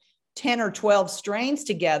put 10 or 12 strains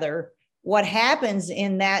together, what happens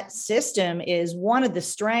in that system is one of the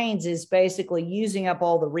strains is basically using up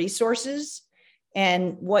all the resources.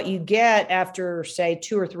 And what you get after, say,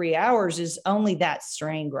 2 or 3 hours is only that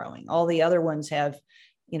strain growing. All the other ones have,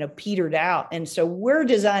 petered out. And so we're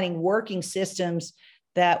designing working systems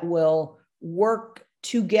that will work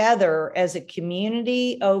together as a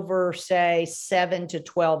community over, say, 7 to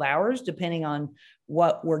 12 hours, depending on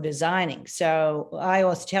what we're designing. So I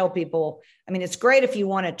always tell people, it's great if you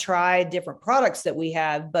want to try different products that we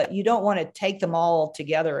have, but you don't want to take them all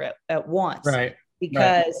together at once. Right.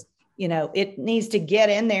 Because, it needs to get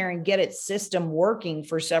in there and get its system working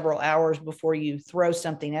for several hours before you throw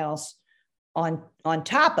something else on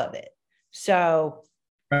top of it. So.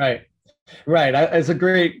 Right. It's a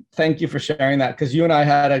great, thank you for sharing that, because you and I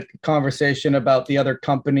had a conversation about the other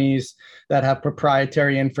companies that have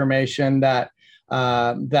proprietary information that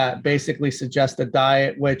basically suggest a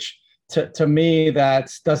diet, which to me,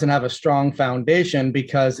 that doesn't have a strong foundation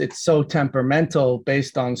because it's so temperamental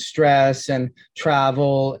based on stress and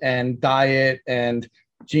travel and diet and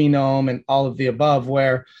genome and all of the above,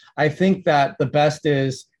 where I think that the best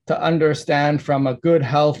is to understand from a good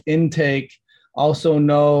health intake, also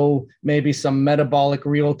know maybe some metabolic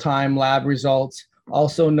real-time lab results,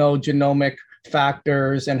 also know genomic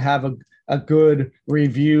factors, and have a good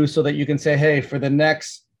review so that you can say, hey, for the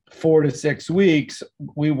next 4 to 6 weeks,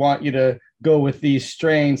 we want you to go with these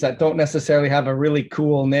strains that don't necessarily have a really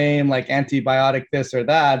cool name like antibiotic this or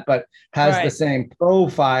that, but has the same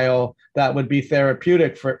profile that would be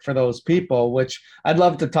therapeutic for those people, which I'd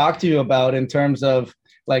love to talk to you about in terms of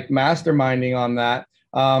like masterminding on that.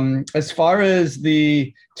 As far as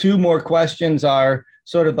the 2 more questions are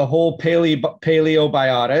sort of the whole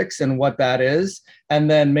paleobiotics and what that is. And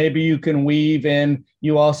then maybe you can weave in,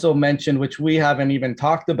 you also mentioned, which we haven't even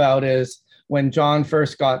talked about, is when John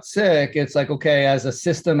first got sick, it's like, okay, as a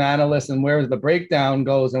system analyst and where the breakdown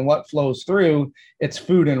goes and what flows through, it's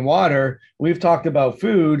food and water. We've talked about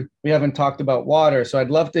food. We haven't talked about water. So I'd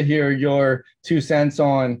love to hear your 2 cents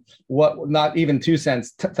on what, not even 2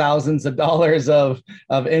 cents, thousands of dollars of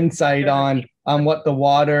insight on what the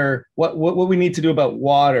water, what we need to do about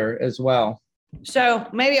water as well. So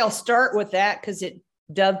maybe I'll start with that because it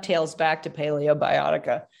dovetails back to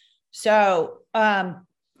Paleobiotica. So,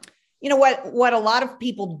 what a lot of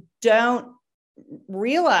people don't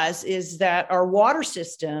realize is that our water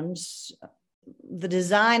systems, the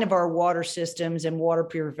design of our water systems and water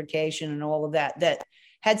purification and all of that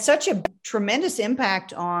had such a tremendous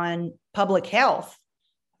impact on public health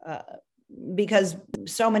because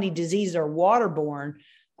so many diseases are waterborne.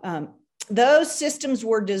 Those systems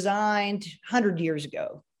were designed 100 years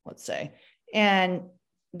ago, let's say, and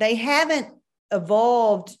they haven't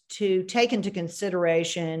evolved to take into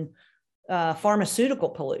consideration pharmaceutical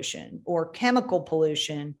pollution or chemical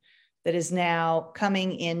pollution that is now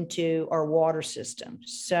coming into our water system.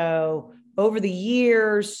 So over the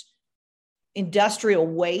years, industrial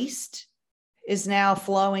waste is now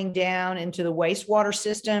flowing down into the wastewater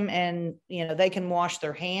system, and they can wash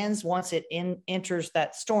their hands once it enters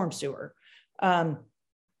that storm sewer. And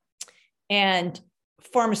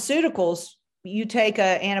pharmaceuticals, you take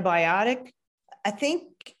an antibiotic, I think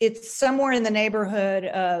it's somewhere in the neighborhood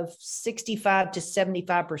of 65 to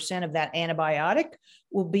 75% of that antibiotic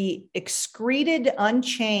will be excreted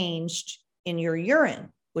unchanged in your urine,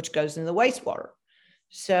 which goes into the wastewater.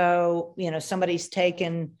 So, somebody's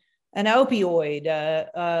taken an opioid,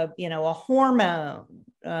 a hormone.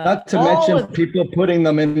 Not to mention people putting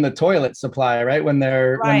them in the toilet supply, right? When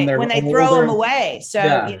they throw them away.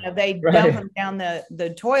 So, they dump them down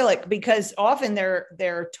the toilet because often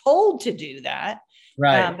they're told to do that.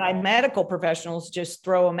 Right. By medical professionals, just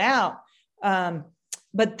throw them out.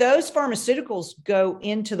 But those pharmaceuticals go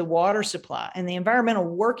into the water supply, and the Environmental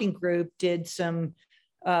Working Group did some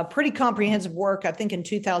pretty comprehensive work, I think in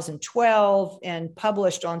 2012, and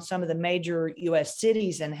published on some of the major US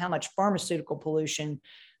cities and how much pharmaceutical pollution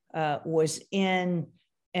was in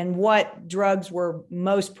and what drugs were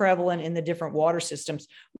most prevalent in the different water systems.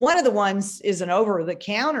 One of the ones is an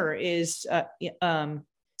over-the-counter is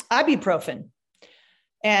ibuprofen.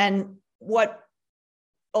 And what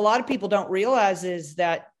a lot of people don't realize is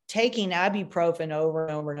that taking ibuprofen over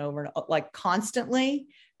and over and over, like constantly,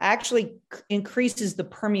 actually increases the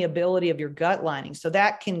permeability of your gut lining. So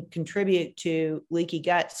that can contribute to leaky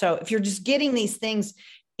gut. So if you're just getting these things,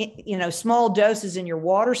 small doses in your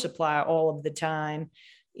water supply all of the time,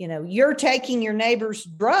 you're taking your neighbor's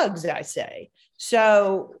drugs, I say.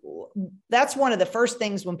 So that's one of the first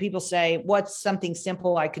things when people say, what's something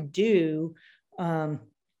simple I could do? And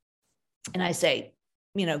I say,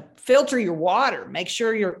 filter your water, make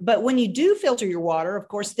sure but when you do filter your water, of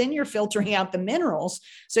course, then you're filtering out the minerals.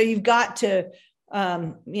 So you've got to,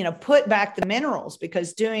 put back the minerals,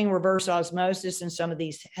 because doing reverse osmosis and some of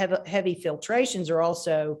these heavy filtrations are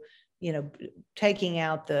also, taking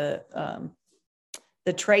out the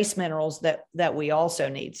trace minerals that we also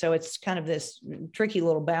need. So it's kind of this tricky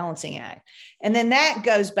little balancing act. And then that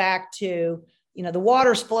goes back to, the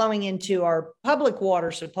water's flowing into our public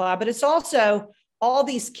water supply, but it's also all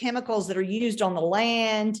these chemicals that are used on the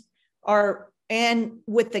land and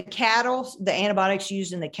with the cattle, the antibiotics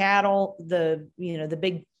used in the cattle, the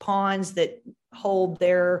big ponds that hold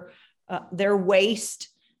their waste,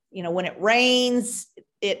 when it rains,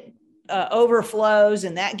 it overflows,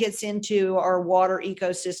 and that gets into our water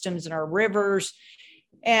ecosystems and our rivers.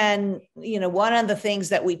 And, one of the things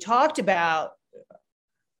that we talked about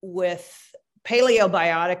with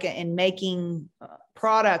Paleobiotica and making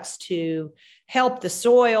products to help the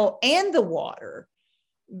soil and the water,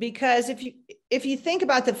 because if you think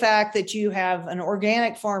about the fact that you have an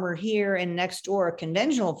organic farmer here and next door a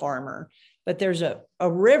conventional farmer, but there's a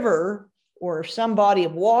river or some body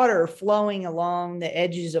of water flowing along the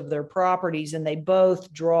edges of their properties, and they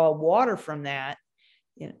both draw water from that,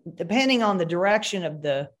 depending on the direction of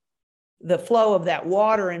the flow of that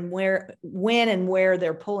water and when and where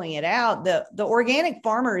they're pulling it out, the organic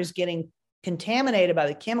farmer is getting contaminated by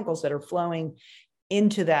the chemicals that are flowing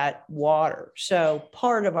into that water. So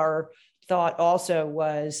part of our thought also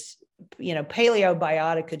was,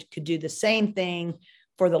 Paleobiotic could do the same thing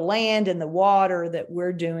for the land and the water that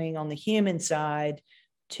we're doing on the human side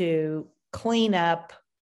to clean up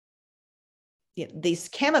these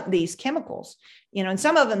chemicals, and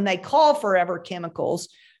some of them they call forever chemicals.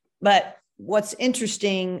 But what's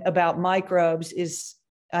interesting about microbes is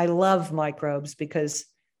I love microbes because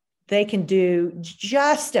they can do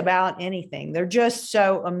just about anything. They're just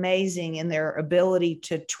so amazing in their ability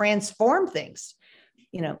to transform things,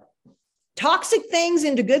 toxic things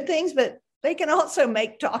into good things, but they can also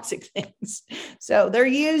make toxic things. So they're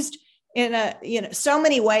used in so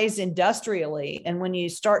many ways industrially. And when you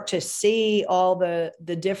start to see all the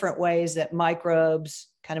different ways that microbes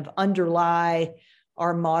kind of underlie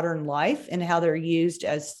our modern life and how they're used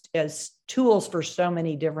as tools for so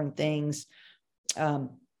many different things,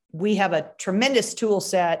 we have a tremendous tool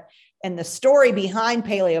set. And the story behind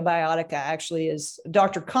Paleobiotica actually is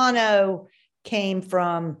Dr. Kano came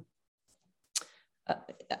from,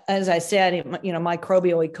 as I said,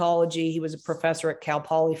 microbial ecology. He was a professor at Cal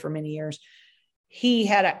Poly for many years. He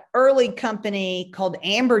had an early company called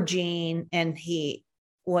Ambergene, and he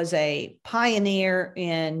was a pioneer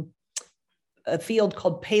in a field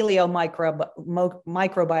called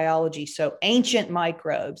paleomicrobiology, so ancient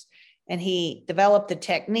microbes. And he developed the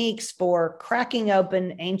techniques for cracking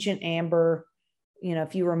open ancient amber.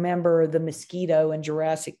 If you remember the mosquito in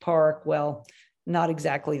Jurassic Park, well, not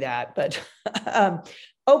exactly that, but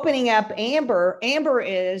opening up amber. Amber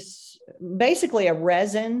is basically a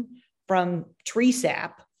resin from tree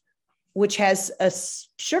sap, which has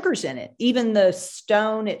sugars in it. Even the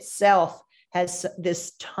stone itself has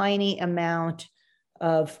this tiny amount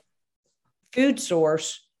of food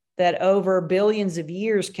source that over billions of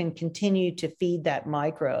years can continue to feed that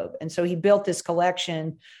microbe. And so he built this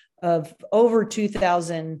collection of over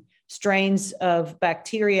 2,000 strains of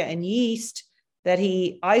bacteria and yeast that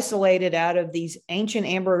he isolated out of these ancient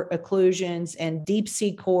amber occlusions and deep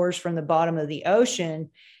sea cores from the bottom of the ocean.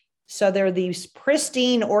 So they're these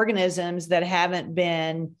pristine organisms that haven't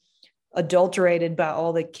been adulterated by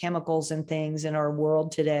all the chemicals and things in our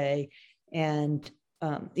world today. And,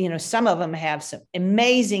 some of them have some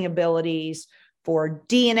amazing abilities for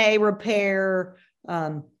DNA repair,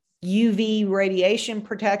 UV radiation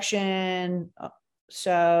protection.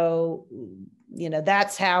 So,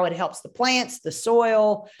 that's how it helps the plants, the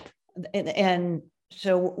soil. And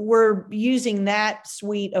so we're using that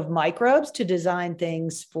suite of microbes to design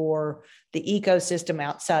things for the ecosystem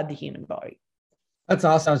outside the human body. That's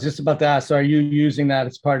awesome. I was just about to ask, so are you using that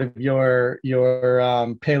as part of your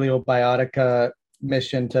Paleobiotica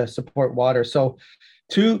mission to support water? So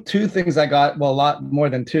two things I got, well, a lot more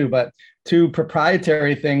than two, but two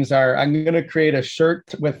proprietary things are, I'm going to create a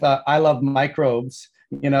shirt with I love microbes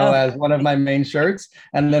Oh, as one of my main shirts.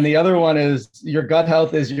 And then the other one is your gut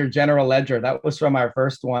health is your general ledger. That was from our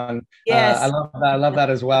first one. I yes. love that. I love that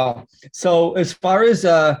as well. So as far as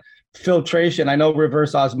filtration, I know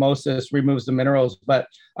reverse osmosis removes the minerals, but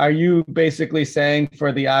are you basically saying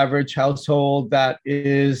for the average household that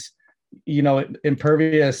is,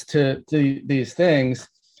 impervious to these things,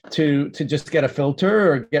 to just get a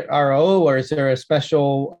filter or get RO, or is there a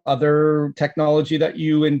special other technology that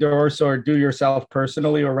you endorse or do yourself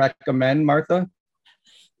personally or recommend, Martha?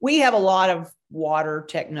 We have a lot of water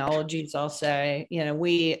technologies, I'll say.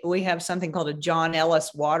 We have something called a John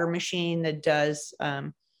Ellis water machine that does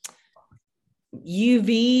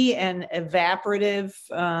UV and evaporative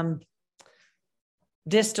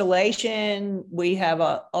distillation. We have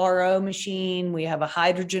a RO machine. We have a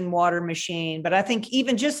hydrogen water machine. But I think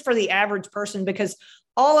even just for the average person, because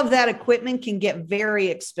all of that equipment can get very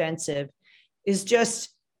expensive, is just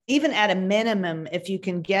even at a minimum, if you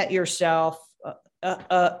can get yourself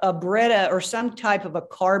a Brita or some type of a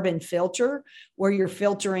carbon filter where you're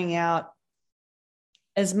filtering out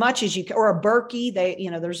as much as you can, or a Berkey.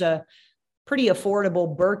 There's a pretty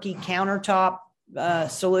affordable Berkey countertop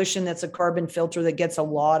solution that's a carbon filter that gets a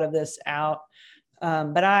lot of this out.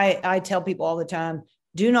 But I tell people all the time,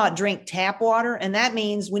 do not drink tap water. And that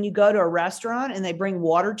means when you go to a restaurant and they bring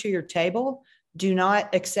water to your table, do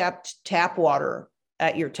not accept tap water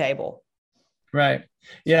at your table. Right.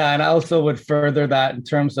 Yeah. And I also would further that in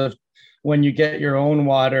terms of when you get your own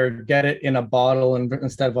water, get it in a bottle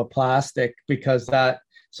instead of a plastic, because that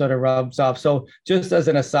sort of rubs off. So just as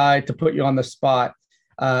an aside to put you on the spot,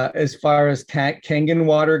 as far as Kangen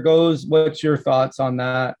water goes, what's your thoughts on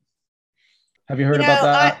that? Have you heard about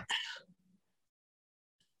that?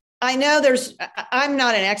 I know I'm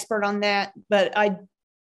not an expert on that, but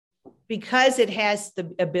because it has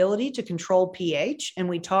the ability to control pH, and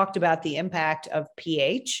we talked about the impact of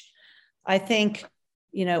pH, I think,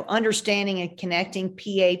 understanding and connecting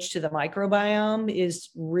pH to the microbiome is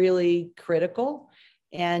really critical.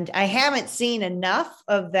 And I haven't seen enough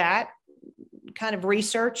of that kind of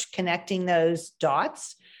research connecting those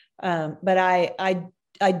dots. But I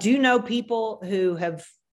do know people who have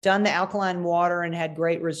done the alkaline water and had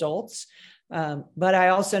great results. But I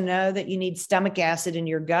also know that you need stomach acid in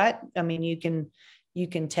your gut. I mean, you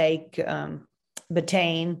can take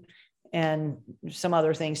betaine and some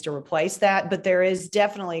other things to replace that, but there is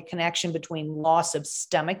definitely a connection between loss of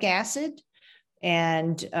stomach acid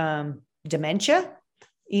and dementia,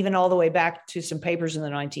 even all the way back to some papers in the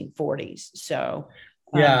 1940s. So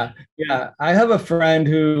yeah. I have a friend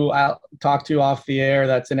who I'll talk to off the air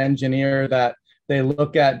that's an engineer, that they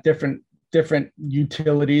look at different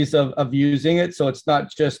utilities of using it. So it's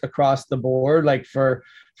not just across the board, like for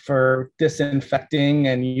disinfecting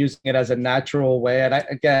and using it as a natural way.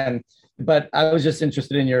 And but I was just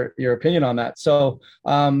interested in your opinion on that. So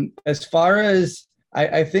as far as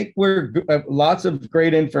I think we're lots of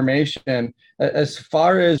great information. As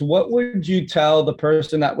far as what would you tell the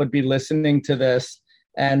person that would be listening to this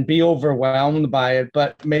and be overwhelmed by it,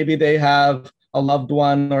 but maybe they have a loved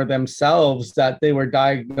one or themselves that they were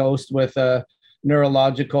diagnosed with a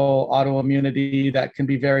neurological autoimmunity that can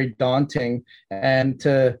be very daunting, and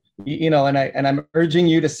I'm urging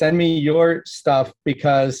you to send me your stuff,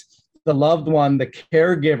 because the loved one, the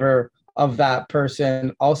caregiver of that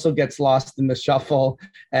person, also gets lost in the shuffle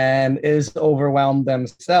and is overwhelmed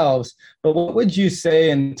themselves. But what would you say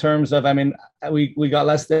in terms of, we got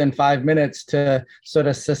less than 5 minutes to sort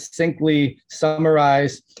of succinctly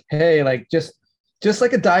summarize, hey, like just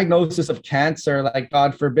like a diagnosis of cancer, like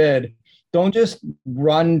God forbid, don't just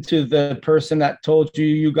run to the person that told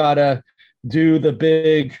you gotta do the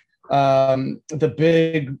big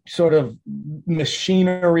sort of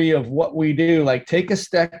machinery of what we do. Like, take a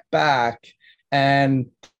step back and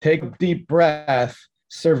take a deep breath,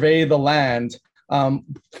 survey the land.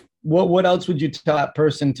 What else would you tell that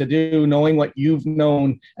person to do, knowing what you've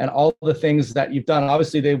known and all the things that you've done?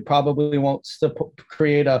 Obviously, they probably won't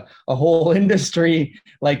create a whole industry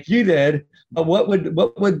like you did, but what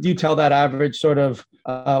would you tell that average sort of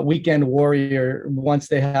weekend warrior once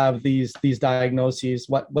they have these diagnoses,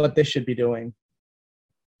 what they should be doing?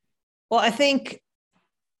 Well, I think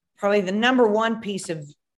probably the number one piece of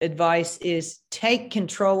advice is take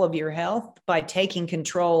control of your health by taking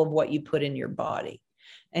control of what you put in your body.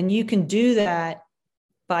 And you can do that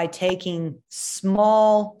by taking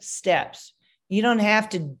small steps. You don't have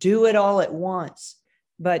to do it all at once,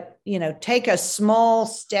 but, take a small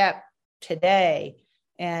step today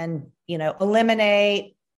and,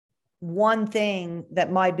 eliminate one thing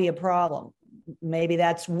that might be a problem. Maybe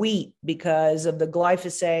that's wheat because of the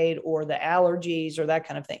glyphosate or the allergies or that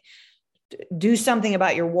kind of thing. do something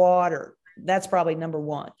about your water. That's probably number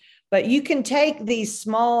one. But you can take these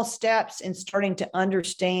small steps in starting to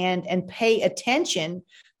understand and pay attention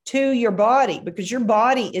to your body, because your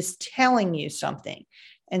body is telling you something.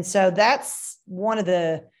 And so that's one of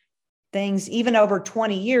the things, even over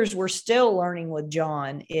 20 years, we're still learning with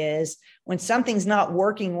John, is when something's not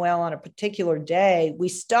working well on a particular day, we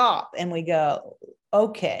stop and we go,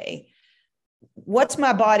 okay, what's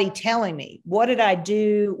my body telling me? What did I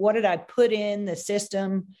do? What did I put in the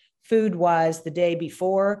system food wise the day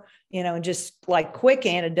before? And just like quick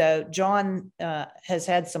antidote, John has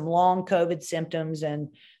had some long COVID symptoms, and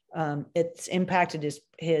it's impacted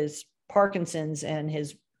his Parkinson's and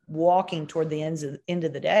his walking toward the end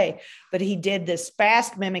of the day. But he did this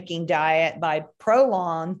fast mimicking diet by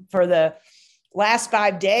Prolon for the last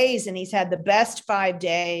 5 days, and he's had the best 5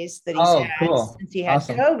 days that he's had since he had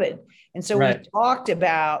COVID. And so we talked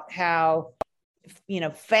about how,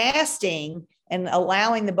 fasting and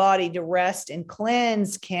allowing the body to rest and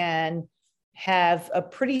cleanse can have a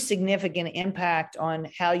pretty significant impact on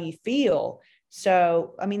how you feel.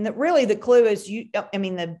 So, the clue is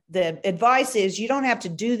the advice is you don't have to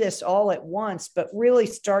do this all at once, but really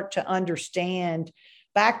start to understand,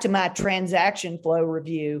 back to my transaction flow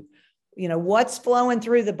review, what's flowing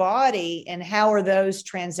through the body and how are those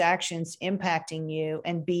transactions impacting you,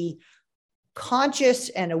 and be conscious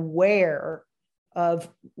and aware of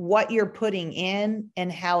what you're putting in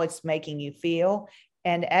and how it's making you feel.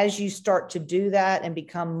 And as you start to do that and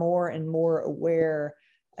become more and more aware,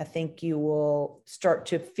 I think you will start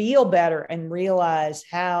to feel better and realize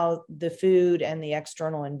how the food and the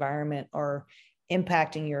external environment are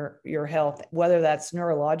impacting your health, whether that's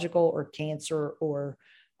neurological or cancer or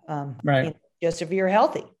just if you're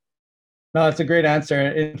healthy. No, that's a great answer.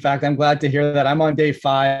 In fact, I'm glad to hear that. I'm on day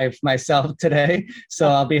 5 myself today, so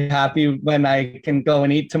I'll be happy when I can go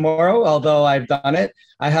and eat tomorrow, although I've done it.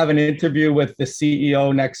 I have an interview with the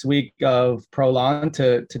CEO next week of Prolon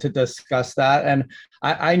to discuss that. And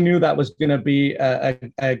I knew that was going to be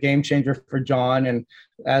a game changer for John. And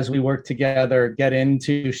as we work together, get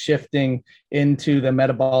into shifting into the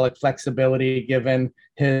metabolic flexibility, given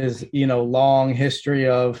his, long history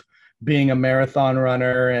of being a marathon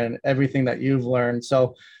runner and everything that you've learned.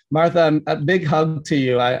 So Martha, a big hug to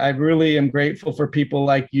you. I really am grateful for people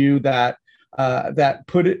like you that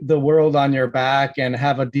put the world on your back and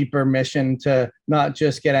have a deeper mission to not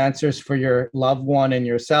just get answers for your loved one and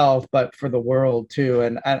yourself, but for the world too.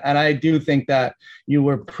 And I do think that you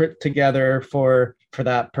were put together for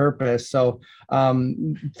that purpose. So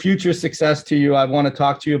future success to you. I want to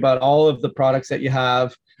talk to you about all of the products that you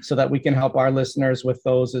have, so that we can help our listeners with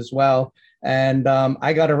those as well. And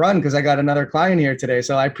I got to run because I got another client here today.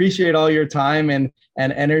 So I appreciate all your time and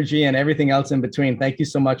energy and everything else in between. Thank you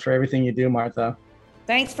so much for everything you do, Martha.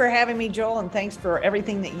 Thanks for having me, Joel, and thanks for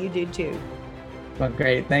everything that you do too. Well,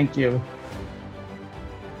 great. Thank you.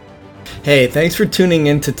 Hey, thanks for tuning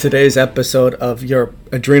in to today's episode of your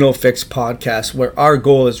Adrenal Fix podcast, where our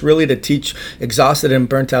goal is really to teach exhausted and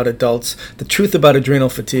burnt out adults the truth about adrenal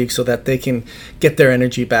fatigue so that they can get their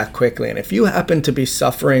energy back quickly. And if you happen to be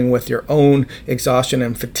suffering with your own exhaustion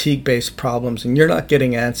and fatigue-based problems, and you're not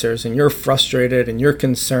getting answers, and you're frustrated and you're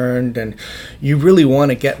concerned, and you really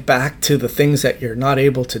want to get back to the things that you're not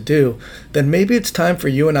able to do, then maybe it's time for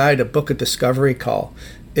you and I to book a discovery call.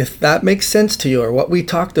 If that makes sense to you, or what we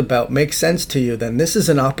talked about makes sense to you, then this is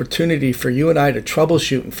an opportunity for you and I to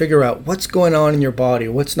troubleshoot and figure out what's going on in your body,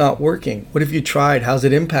 what's not working, what have you tried, how's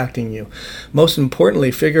it impacting you. Most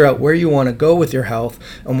importantly, figure out where you want to go with your health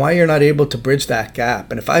and why you're not able to bridge that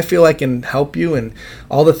gap. And if I feel I can help you and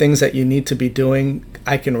all the things that you need to be doing,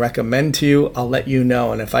 I can recommend to you, I'll let you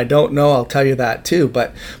know. And if I don't know, I'll tell you that too.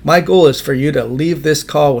 But my goal is for you to leave this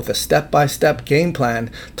call with a step-by-step game plan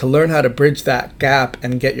to learn how to bridge that gap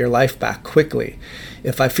and get your life back quickly.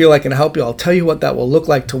 If I feel I can help you, I'll tell you what that will look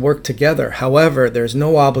like to work together. However, there's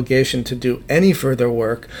no obligation to do any further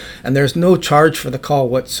work, and there's no charge for the call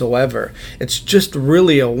whatsoever. It's just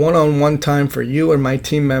really a one-on-one time for you and my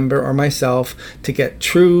team member or myself to get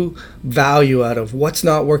true value out of what's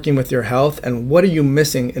not working with your health and what are you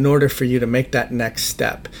missing in order for you to make that next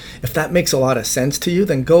step. If that makes a lot of sense to you,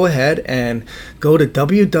 then go ahead and go to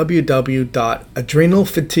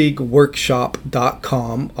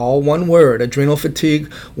www.adrenalfatigueworkshop.com, all one word, adrenalfatigueworkshop.com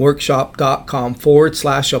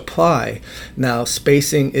 /apply. Now,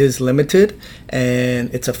 spacing is limited, and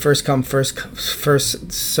it's a first come,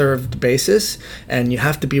 first served basis. And you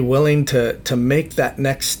have to be willing to make that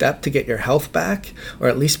next step to get your health back, or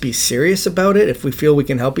at least be serious about it. If we feel we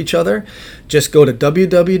can help each other, just go to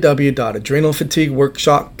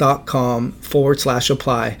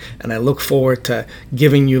www.adrenalfatigueworkshop.com/apply. And I look forward to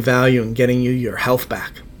giving you value and getting you your health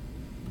back.